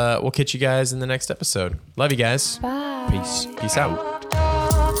 we'll catch you guys in the next episode. Love you guys. Bye. Peace out.